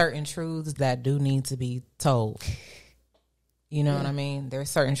 there's certain truths that do need to be told. You know what I mean? There's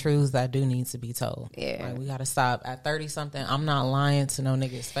certain truths that do need to be told. Yeah. Like, we got to stop. At 30-something, I'm not lying to no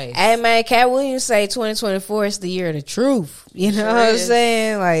nigga's face. Hey, man, Cat Williams say 2024 is the year of the truth. You know what I'm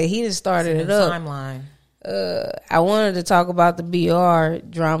saying? Like, he just started it up. Timeline. I wanted to talk about the BR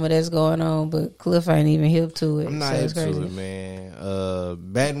drama that's going on, but Cliff ain't even hip to it. I'm not hip to it, man.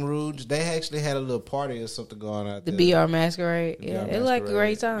 Baton Rouge, they actually had a little party or something going out there. The BR Masquerade. Yeah, it looked like a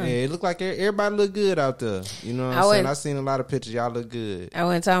great time. Yeah, it looked like everybody looked good out there. You know what I'm saying? I seen a lot of pictures. Y'all look good. I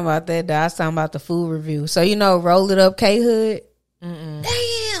wasn't talking about that, though. I was talking about the food review. So, you know, Roll It Up K-Hood.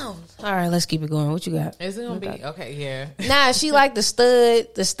 Damn. All right, let's keep it going. What you got? Is it gonna be okay? Yeah. Nah, she like the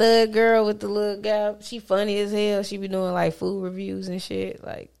stud girl with the little gap. She funny as hell. She be doing like food reviews and shit.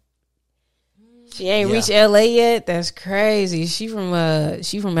 Like she ain't reached LA yet. That's crazy. She from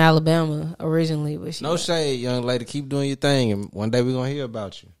Alabama originally, but she no shade, young lady. Keep doing your thing, and one day we gonna hear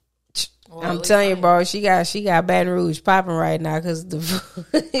about you. Well, I'm telling you, bro. She got Baton Rouge popping right now because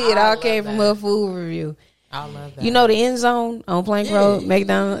it all came from her food review. I love that. You know the End Zone on Plank Road,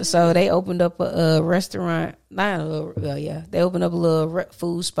 McDonald's. So they opened up a restaurant. They opened up a little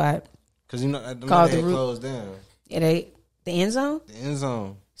food spot. Cause you know called they closed down. Yeah, the End Zone. The End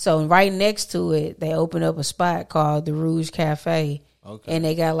Zone. So right next to it, they opened up a spot called the Rouge Cafe. Okay. And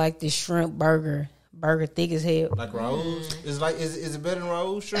they got like this shrimp burger thick as hell. Like Raoul's? It's like is it better than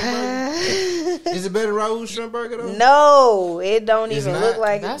Raoul's shrimp burger? Is it better than Raoul's shrimp burger though? No, it don't even look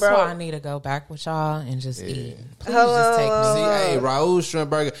like That's it, bro. why I need to go back with y'all and just eat. Please just take me. See, hey, Raoul's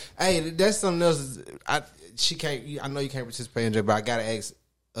shrimp burger. Hey, that's something else. I know you can't participate in it, but I gotta ask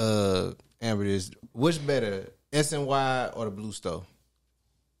Amber this: which better, SNY or the Blue Stove?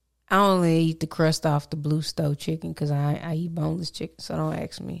 I only eat the crust off the Blue Stove chicken because I eat boneless chicken, so don't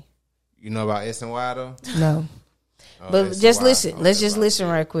ask me. You know about SNY though? No. But SNY. just listen. Let's just listen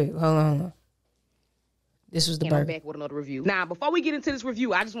right quick. Hold on. This was the burger. I'm back with another review. Now, before we get into this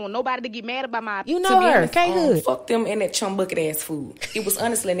review, I just want nobody to get mad about my... You know her. K-Hood. Fuck them and that chum bucket ass food. It was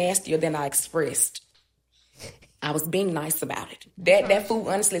honestly nastier than I expressed. I was being nice about it. That food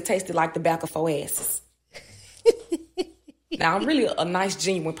honestly tasted like the back of 4 asses. Now, I'm really a nice,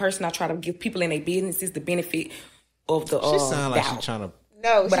 genuine person. I try to give people in their businesses the benefit of the She sound like doubt. she's trying to...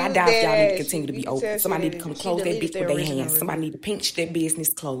 No, but I doubt y'all need to continue to be open. Somebody need to come close that bitch with their hands. Somebody need to pinch that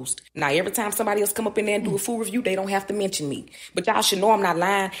business closed. Now, every time somebody else come up in there and do a food review, they don't have to mention me. But y'all should know I'm not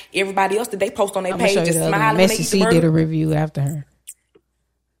lying. Everybody else that they post on their page just smiling when they eat the burger. did a review after her.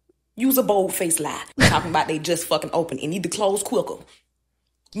 Use a bold-faced lie. Talking about they just fucking open and need to close quicker.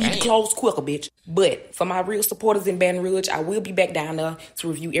 Need to close quicker, bitch. But for my real supporters in Baton Rouge, I will be back down there to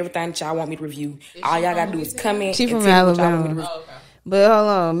review everything that y'all want me to review. All y'all gotta do is comment. She from Alabama. But hold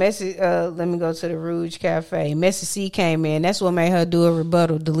on, let me go to the Rouge Cafe. Messy C came in. That's what made her do a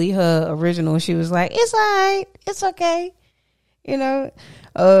rebuttal, delete her original. She was like, "It's all right, it's okay," you know.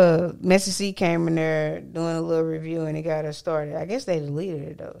 Messy C came in there doing a little review, and it got her started. I guess they deleted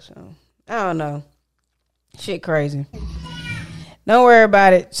it though, so I don't know. Shit, crazy. Don't worry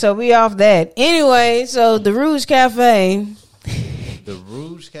about it. So we off that anyway. So the Rouge Cafe. The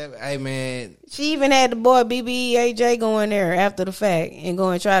Rouge Cafe. Hey man, she even had the boy BBAJ go in there after the fact and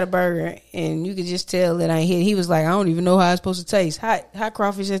go and try the burger, and you could just tell that I ain't hit. He was like, I don't even know how it's supposed to taste. How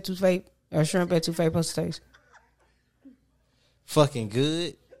crawfish at Touffet or shrimp at Touffet supposed to taste? Fucking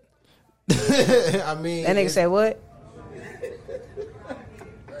good. I mean, that nigga say what?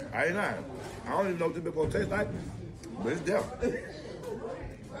 I ain't lying. I don't even know what this bitch gonna taste like, but it's there.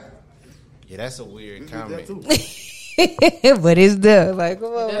 Yeah, that's a weird comment. But it's there. Like,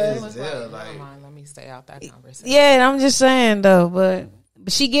 come on, man. Let me stay out that conversation. Yeah, I'm just saying though, but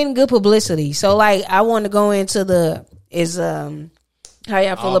she getting good publicity. So like, I want to go into how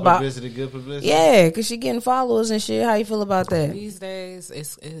y'all feel about publicity, good publicity? Yeah, because she getting followers and shit. How you feel about that? These days,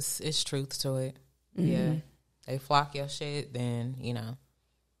 it's truth to it. Mm-hmm. Yeah, they flock your shit, then you know.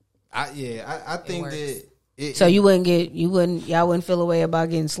 I think that So y'all wouldn't feel a way about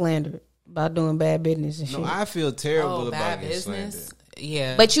getting slandered, about doing bad business and shit. No, I feel terrible about bad getting business. slandered.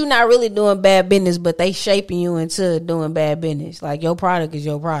 Yeah, But you're not really doing bad business, but they shaping you into doing bad business. Like your product is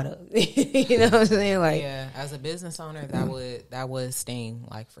your product. You know what I'm saying? Like, yeah, as a business owner, that would sting,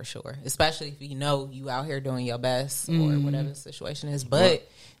 like, for sure. Especially if you know you out here doing your best or whatever the situation is. But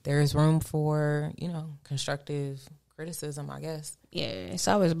there's room for, constructive criticism, I guess. yeah, it's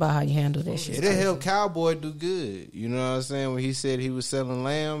always about how you handle that shit. It'll help Cowboy do good. You know what I'm saying? When he said he was selling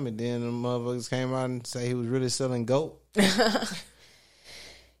lamb, and then the motherfuckers came out and say he was really selling goat.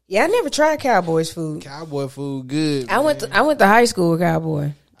 Yeah, I never tried Cowboy's food. Cowboy food good. I went to high school with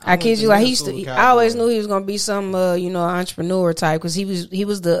Cowboy. I kid you, like I always knew he was gonna be some entrepreneur type, because he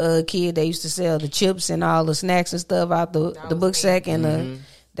was the kid that used to sell the chips and all the snacks and stuff out the book sack, and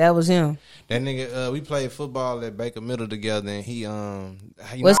that was him. That nigga, we played football at Baker Middle together, and he I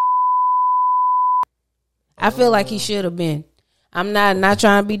feel like he should have been. I'm not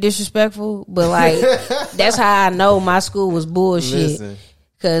trying to be disrespectful, but like that's how I know my school was bullshit.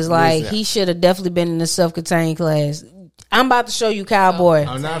 Cause like he should have definitely been in the self-contained class. I'm about to show you Cowboy.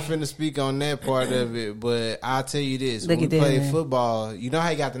 I'm not finna speak on that part of it, but I'll tell you this: when we played football, you know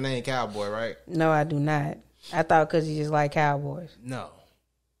how he got the name Cowboy, right? No, I do not. I thought because he just like Cowboys. No,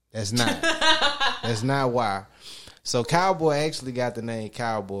 that's not. That's not why. So Cowboy actually got the name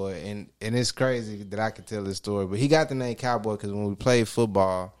Cowboy, and it's crazy that I can tell this story, but he got the name Cowboy because when we played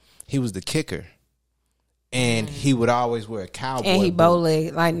football, he was the kicker. And he would always wear a cowboy and he boot. bow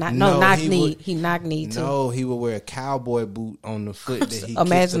leg, like knock-knee. He knock-knee too. No, he would wear a cowboy boot on the foot that he imagine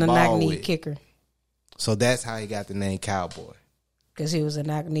kicked the a ball knock-knee with. kicker. So that's how he got the name Cowboy. Because he was a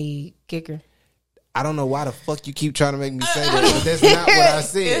knock-knee kicker. I don't know why the fuck you keep trying to make me say that, but that's not what I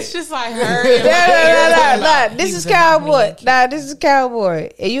said. It's just like her. Nah. This is Cowboy. Nah, this is Cowboy.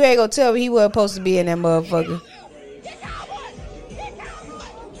 And you ain't gonna tell me he wasn't supposed to be in that motherfucker.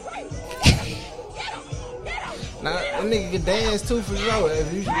 Nah, that nigga can dance too for sure.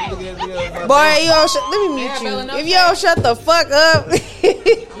 If you look at that video, boy, let me mute you. If you don't shut the fuck up.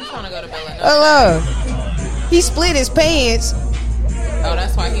 I'm trying to go to Bella. Hello. He split his pants. Oh,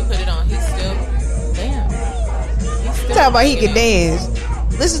 that's why he put it on. He's still. Damn. Talk about he can dance.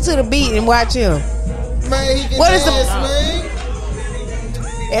 Listen to the beat and watch him. Man, he can what dance, is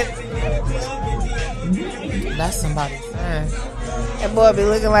man. That's somebody's son. That boy be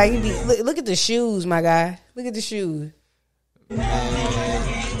looking like he be. Look at the shoes, my guy. Look at the shoes. Ain't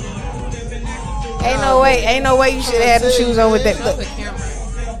no way you should have the shoes on with that. Look.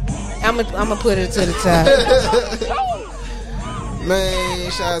 I'm gonna put it to the top.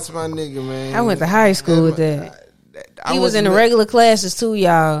 Man, shout out to my nigga, man. I went to high school with that. He was in the regular classes too,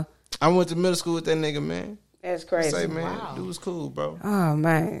 y'all. I went to middle school with that nigga, man. That's crazy. Say, man, dude was cool, bro. Oh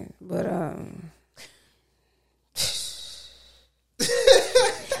man, but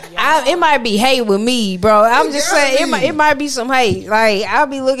it might be hate with me, bro. I'm just saying it might be some hate. Like I'll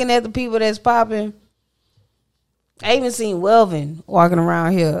be looking at the people that's popping. I even seen Welvin walking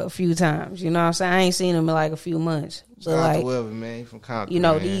around here a few times. You know what I'm saying? I ain't seen him in like a few months. Shout out to Welvin, man. He from Compton.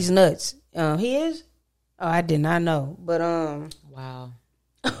 Man. These nuts. He is? Oh, I did not know. But wow.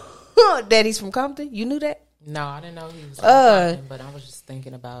 That he's from Compton? You knew that? No, I didn't know he was from Compton, but I was just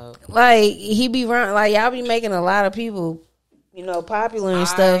thinking about like he be around, like y'all be making a lot of people, popular and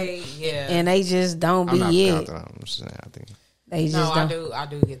stuff. Yeah. And they just don't be it. I'm saying, I think. They just don't. I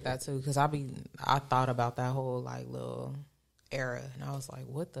do get that too, because I thought about that whole like little era, and I was like,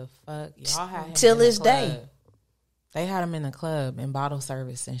 what the fuck, y'all had him till in this the day. club. They had him in the club in bottle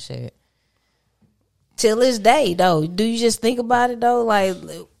service and shit. Till this day, though, do you just think about it though? Like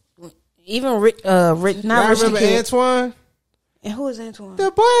even not remember Antoine. And who is Antoine? The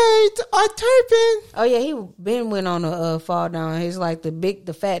boys are turpin'. Oh yeah, he been went on a fall down. He's like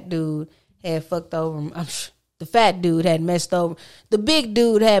the fat dude had fucked over him. The fat dude had messed over. The big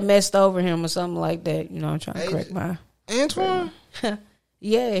dude had messed over him or something like that. I'm trying to correct my Antoine.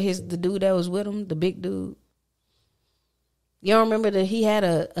 Yeah, the dude that was with him, the big dude. You don't remember that he had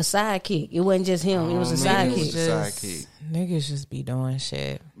a sidekick? It wasn't just him; it was a sidekick. Niggas just be doing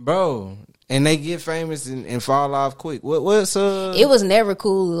shit, bro. And they get famous and fall off quick. What's It was never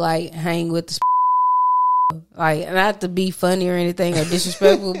cool to like hang with the like, not to be funny or anything or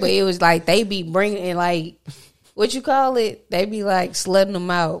disrespectful, but it was like they be bringing in like, what you call it? They be like slutting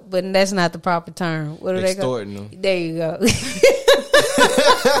them out, but that's not the proper term. What do they call? Extorting them. There you go.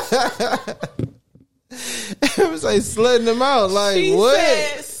 It was like slutting them out. Like she what?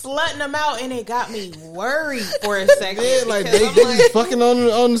 Said slutting them out, and it got me worried for a second. Yeah, like they just fucking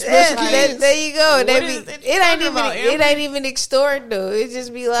on the special kids. There you go. They be, it ain't even extorting though. It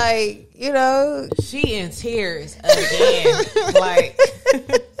just be like, you know, she in tears again. Like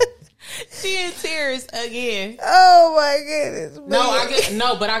she in tears again. Oh my goodness.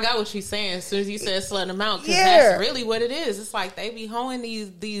 But I got what she's saying. As soon as you said slutting them out, because Yeah. that's really what it is. It's like they be hoeing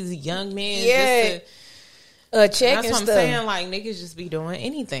these young men. Yeah. Just to, Checking that's what I'm stuff. saying. Like niggas just be doing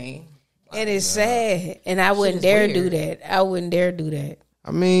anything. And it's sad. And I wouldn't dare do that. I wouldn't dare do that.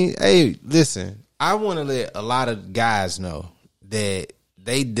 I mean, hey, listen. I want to let a lot of guys know that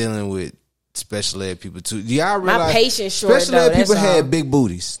they dealing with special ed people too. Do y'all realize My patience short, special though, ed people that's all. had big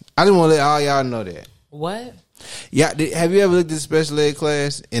booties? I just want to let all y'all know that. What? Yeah, have you ever looked at the special ed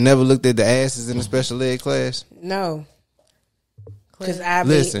class and never looked at the asses in the special ed class? No. Because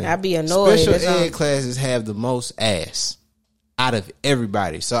Listen, I be annoyed. Special That's all. ed classes have the most ass out of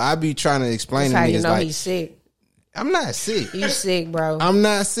everybody. So I be trying to explain That's how to you niggas know like, he's sick. I'm not sick. You sick, bro. I'm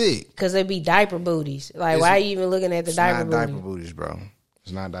not sick. Because they be diaper booties. Like, It's- why are you even looking at the It's diaper not booty? diaper booties, bro.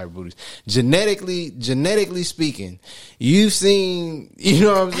 It's not diaper booties. Genetically speaking, you've seen, you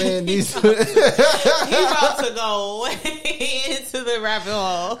know what I'm saying? These. He about to go way into the rabbit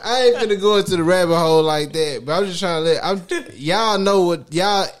hole. I ain't finna go into the rabbit hole like that, but I'm just trying to y'all know what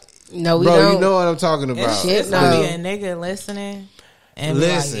y'all. No, we bro, don't. you know what I'm talking about. Shit, It's gonna no. be a nigga listening and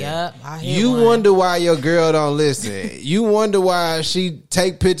Listen, be like, "Yup, I hear you one." wonder why your girl don't listen. You wonder why she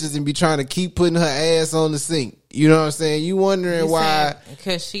take pictures and be trying to keep putting her ass on the sink. You know what I'm saying? You wondering why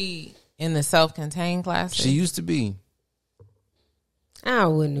because she in the self-contained classes. she used to be. I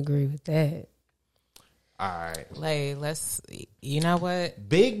wouldn't agree with that. All right. Like, let's. You know what?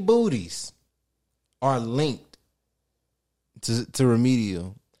 Big booties are linked to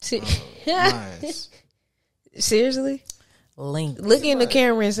remedial minds. Seriously? Link. Look in the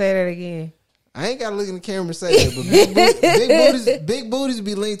camera and say that again. I ain't gotta look in the camera and say that, but big booties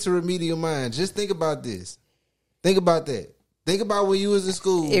be linked to remedial minds. Just think about this. Think about that. Think about when you was in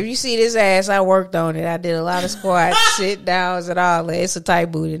school. If you see this ass, I worked on it. I did a lot of squats, sit downs, and all that. It's a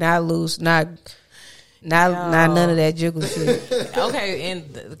tight booty, not loose, not none of that jiggle shit. Okay,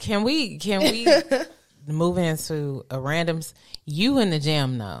 and can we move into a randoms? You in the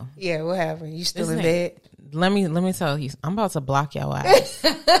gym though? Yeah, what happened? You still This in nigga- bed? Let me tell you, I'm about to block your ass.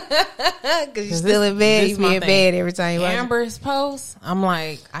 Because you still in bed. You be in bed every time you watch it. Amber's post, I'm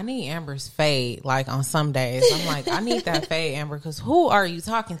like, I need Amber's fade. Like on some days, I'm like, I need that fade, Amber. Because who are you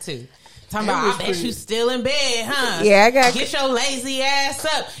talking to? Talking about, I bet you still in bed, huh? Yeah, I got get your lazy ass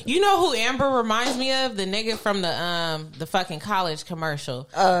up. You know who Amber reminds me of? The nigga from the fucking college commercial.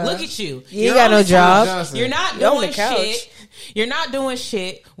 Look at you. You ain't got no job. Johnson. You're not You're on doing the couch. shit. You're not doing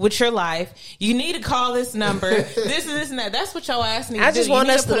shit with your life. You need to call this number. This and this and that. That's what your ass needs. I to just do. You want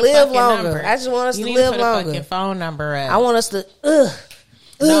need us put to a live fucking longer. number. I just want us You to need live put a longer. fucking phone number up. I want us to,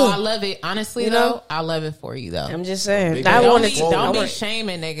 No, I love it. Honestly, You though, know? I love it for you, though. I'm just saying. Big I ass want Don't to. be- Don't be I'm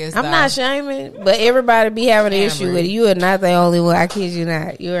shaming niggas. not shaming, but everybody be having an issue Amber. with it. You are not the only one. I kid you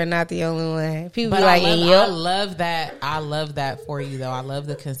not. You are not the only one. People But be like, I yep. love that. I love that for you, though. I love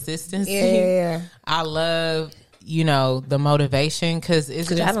the consistency. Yeah. I love, the motivation because it's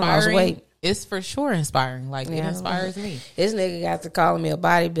 'Cause I done lost inspiring. weight. It's for sure inspiring. Like, it Yeah. inspires me. This nigga got to calling me a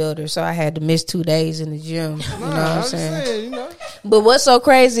bodybuilder, so I had to miss 2 days in the gym. You know what I'm saying? But what's so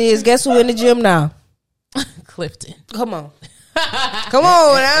crazy is, guess who in the gym now? Clifton. Come on. Come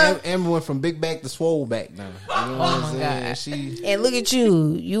on now. Amber went from big back to swole back now. You know what I'm saying? God. She And look at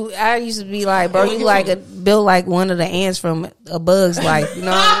you. I used to be like, bro, you like built like one of the ants from A Bug's Life. You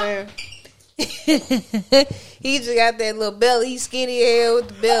know what I'm saying? He just got that little belly. He's skinny hair with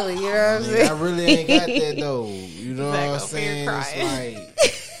the belly. You know what I'm saying? I really ain't got that though. You know what I'm saying? It's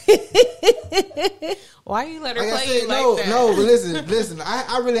like Why you let her Like I play said, you no, like that? no, but listen.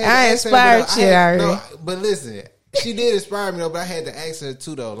 I really had I to ask inspired her, but shit already. but listen, she did inspire me though. But I had to ask her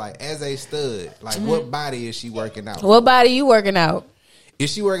too though, like as a stud, like what body is she working out? What body you working out?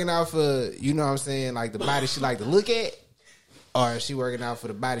 Is she working out for, you know what I'm saying, like the body she like to look at, or is she working out for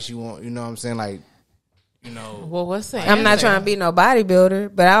the body she want? You know what I'm saying, like. Well, what's the I'm not answer? trying to be no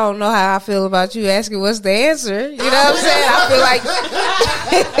bodybuilder, but I don't know how I feel about you asking what's the answer. You know what I'm saying?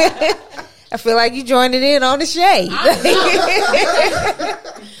 I feel like you joined it in on the shade.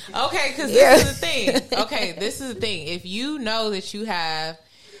 Okay, because this is the thing. Okay, this is the thing. If you know that you have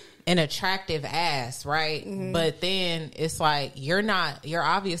an attractive ass, right? Mm-hmm. But then it's like you're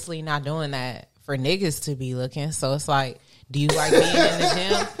obviously not doing that for niggas to be looking. So it's like, do you like being in the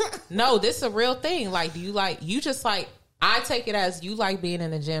gym? No, this is a real thing. Like, do you like, I take it as you like being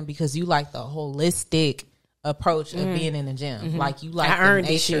in the gym because you like the holistic approach of being in the gym. Like you like I the earned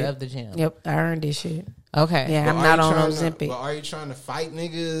this nature shit. of the gym. Yep, I earned this shit. Okay. Yeah, But I'm are not you on trying no to- Ozempic. But are you trying to fight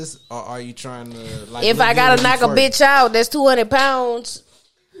niggas, or are you trying to like? If look I good gotta when you knock a twerk? bitch out that's 200 pounds,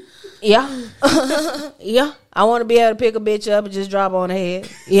 yeah. Yeah. I want to be able to pick a bitch up and just drop on her head.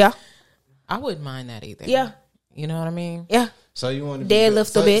 Yeah. I wouldn't mind that either. Yeah. You know what I mean? Yeah. So you want to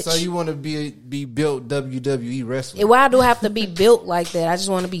Deadlift the bitch. So you want to be built WWE wrestler? Why do I have to be built like that? I just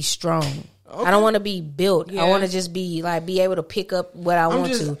want to be strong. Okay. I don't want to be built. Yeah. I want to just be able to pick up what I want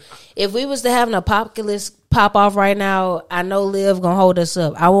just- to. If we was to have an apocalypse pop off right now, I know Liv gonna hold us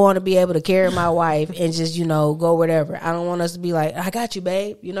up. I want to be able to carry my wife and just go whatever. I don't want us to be like, I got you,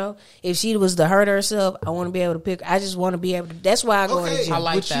 babe. If she was to hurt herself, I want to be able to pick. I just want to be able to. That's why I go in the Okay, gym. I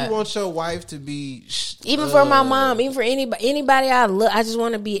like but that. you want your wife to be Even for my mom, even for anybody I love, I just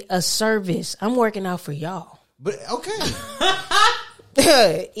want to be a service. I'm working out for y'all. But okay,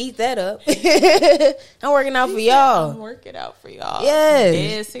 Eat that up. I'm working out for y'all. I'm working out for y'all. Yes.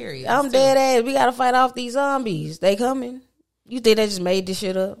 Dead serious. I'm too. dead ass. We gotta fight off these zombies. They coming. You think they just made this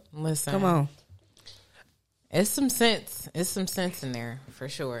shit up? Listen. Come on. It's some sense. It's some sense in there for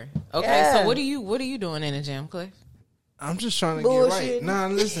sure. Okay, Yeah. so what are you doing in the gym, Cliff? I'm just trying to Bullshit. get right. Nah,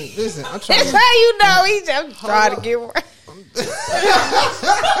 listen. I'm trying. That's to... how you know he just trying to get right.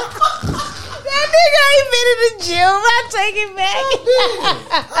 That nigga ain't been in the gym. I take it back.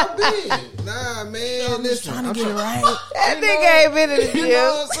 I did. Nah, man. Listen, I'm trying to That nigga ain't been in the You know gym.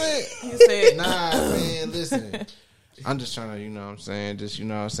 what I'm saying? You said Nah, man. Listen, I'm just trying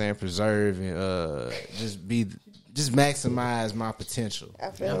to, preserve and just maximize my potential.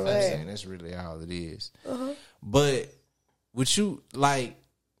 I feel You know what I'm that. saying? That's really all it is. But with you, like,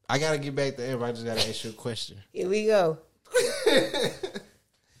 I gotta get back to everybody. I just gotta ask you a question. Here we go.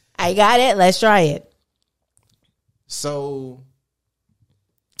 I got it. Let's try it. So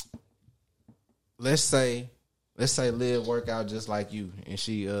let's say Liv work out just like you, and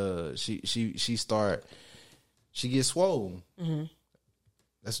she gets swole. Mm-hmm.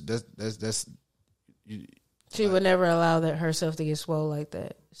 That's She would never allow that herself to get swole like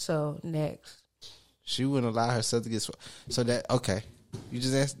that. So next. she wouldn't allow herself to get swole. So that okay. You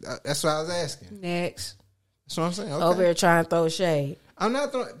just asked. That's what I was asking. Next. That's what I'm saying. Okay. Over here trying to throw shade. I'm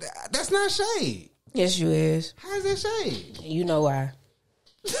not throwing. That's not shade. Yes, you is. How is that shade? You know why.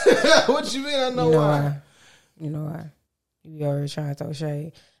 What you mean? I know You know why. why. You know why. You already trying to throw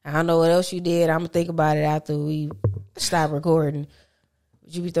shade. I don't know what else you did. I'm going to think about it after we stop recording.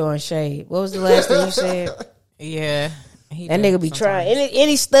 But you be throwing shade. What was the last thing you said? yeah. That nigga be trying.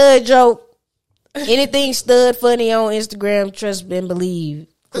 Any stud joke, anything stud funny on Instagram, trust and believe.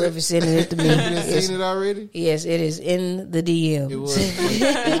 Cliff is sending it to me. You done seen it already? Yes, it is in the DM. It was.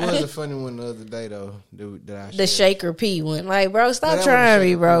 It was a funny one the other day though. That I The shared. Shaker P one. Like, bro, stop that trying was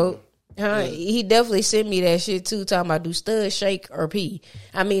me, Shaker bro. P. Huh? He definitely sent me that shit too, talking about do stud, shake, or pee.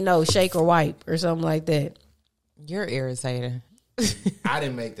 I mean, no, shake or wipe or something like that. You're irritating. I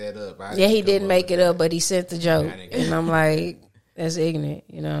didn't make that up. Yeah, he didn't make it up, but he sent the joke. And I'm like, that's ignorant.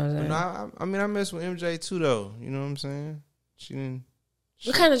 You know what I'm saying? No, I mean, I mess with MJ too, though. You know what I'm saying? She didn't.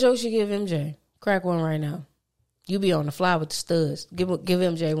 What kind of jokes you give MJ? Crack one right now. You be on the fly with the studs. Give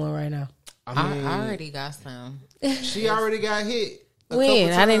MJ one right now. I mean, I already got some. she already got hit. When?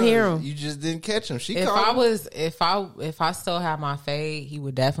 couple I didn't hear times. him. You just didn't catch him. She If caught I him. was, if I still had my fade, he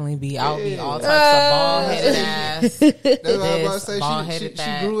would definitely be. I would be all types of bald headed ass. That's what I was about to say. Bald-headed She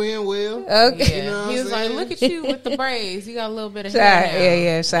that. grew in well. Okay. Yeah. You know what He I'm was like, saying? "Look at you with the braids. You got a little bit of So hair now."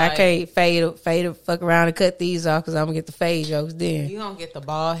 yeah. So I Like, can't fade, fuck around and cut these off because I'm going to get the fade jokes then. You gonna get the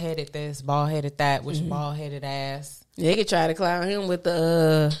bald headed this, bald headed that, which bald headed ass. They could try to clown him with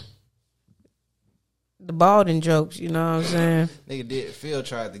the Balding jokes, you know what I'm saying? Nigga did. Phil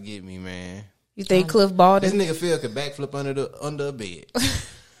tried to get me, man. You think Cliff This Balding? nigga Phil could backflip under a bed.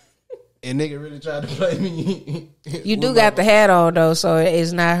 And nigga really tried to play me. You do got the hat on though, so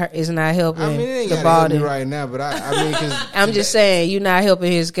it's not helping I mean, it ain't the gotta help me Balding. right now, but I mean, cause I'm just saying, you're not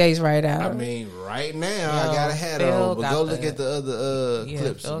helping his case right now. I mean, right now I got a hat Phil on, but got go the- look at the other Yeah,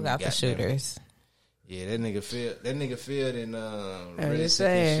 clips. Phil got the Goddamn. shooters. Yeah, that nigga Phil didn't really just take his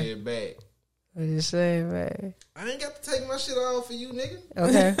saying. shit back. I'm just saying, man. I ain't got to take my shit off for you, nigga.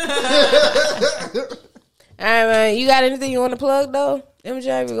 Okay. All right, man. You got anything you want to plug though?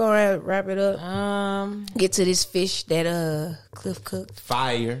 MJ, we're gonna wrap it up. Get to this fish that Cliff cooked.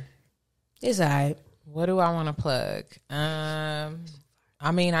 Fire. It's alright. What do I want to plug? I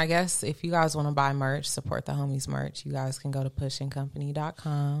mean, I guess if you guys want to buy merch, support the homies merch, you guys can go to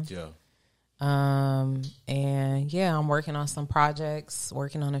pushandcompany.com. Yeah. And yeah, I'm working on some projects,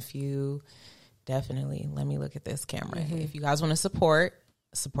 working on a few. Definitely. Let me look at this camera. If you guys want to support,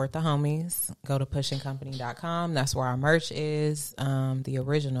 support the homies. Go to pushingcompany.com. That's where our merch is. The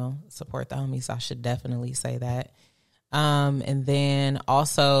original support the homies. I should definitely say that. And then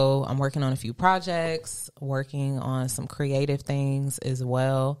also I'm working on a few projects, working on some creative things as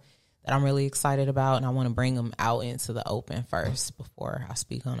well that I'm really excited about. And I want to bring them out into the open first before I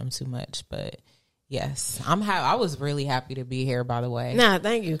speak on them too much. But yes, I was really happy to be here, by the way. Nah,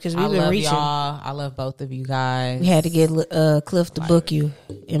 thank you, because we've I been love reaching. y'all. I love both of you guys. We had to get Cliff to book you.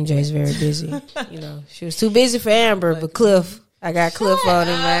 MJ's very busy. She was too busy for Amber, but Cliff, I got Cliff on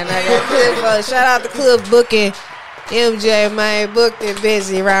it, man. I got Cliff on it. Shout out to Cliff booking. MJ, man, booked and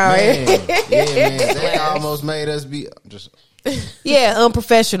busy around here. Yeah, man. They almost made us be just. Yeah,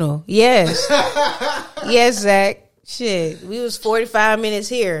 unprofessional. Yes. Yes, Zach. Shit. We was 45 minutes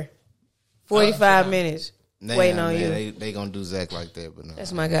here. 45 minutes. Waiting on you. They gonna do Zach like that, but no.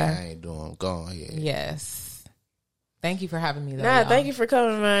 That's my guy. I ain't doing him. Go on. Yeah. Yes. Thank you for having me, though. Nah, y'all. thank you for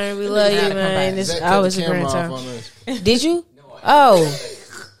coming, man. We love you, man. It's Zach cut always the a great camera time. off on us. Did you? Oh.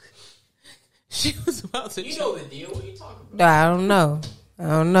 She was about to. You know the deal. What are you talking about? No, I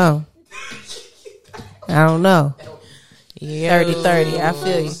don't know. Yeah. 30-30. I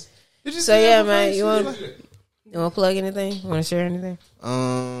feel you. So yeah, man. You want to plug anything? You want to share anything?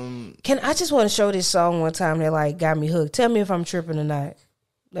 I just want to show this song one time that like got me hooked. Tell me if I'm tripping or not.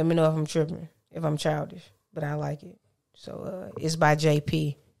 Let me know if I'm tripping, if I'm childish, but I like it. So it's by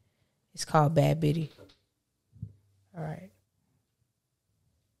JP. It's called Bad Bitty. All right.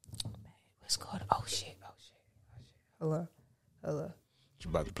 Let's go. Oh shit. Hello. You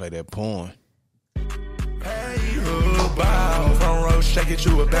about to play that porn? Hey, bow, front row, shake it,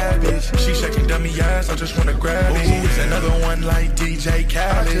 you a bad bitch. She shaking dummy ass, I just wanna grab it. It's another one like DJ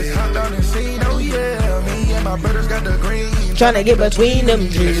Khaled. I just hopped on and seen, oh yeah, me and my brothers got the green. Tryna get between them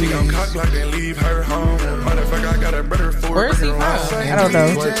trees. She gon' cock block and leave her home. Motherfucker, I got a brother for Where's he from? I don't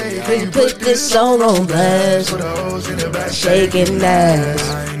know. Please put this song on blast. Shaking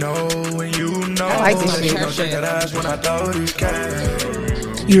ass. I know when you know. I like this shit. Gon' shake that ass when I throw this cash.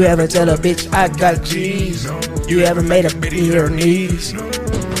 You ever tell a bitch I got G's? You ever made a bitch her knees?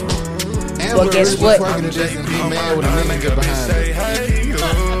 Well, guess what? Man with a nigga behind her.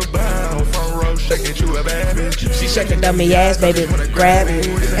 She shaking dummy ass, baby. Grab it.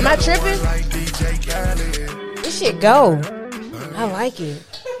 Am I tripping? This shit go. I like it.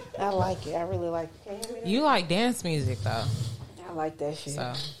 I really like it. Can you hear me? You like dance music, though. I like that shit.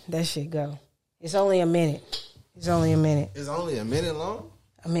 So. That shit go. It's only a minute. It's only a minute long?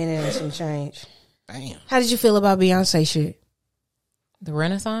 A minute and some change. Damn. How did you feel about Beyonce shit? The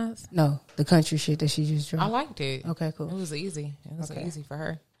Renaissance? No, the country shit that she just dropped. I liked it. Okay, cool. It was easy. It was easy for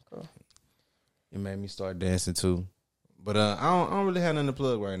her. Cool. It made me start dancing too. But I don't really have nothing to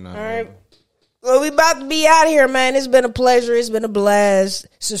plug right now. All right. Well, we about to be out of here, man. It's been a pleasure. It's been a blast.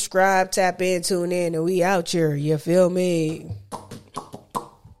 Subscribe, tap in, tune in, and we out here. You feel me?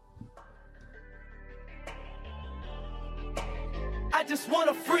 I just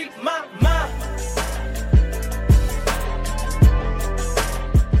wanna freak my mind.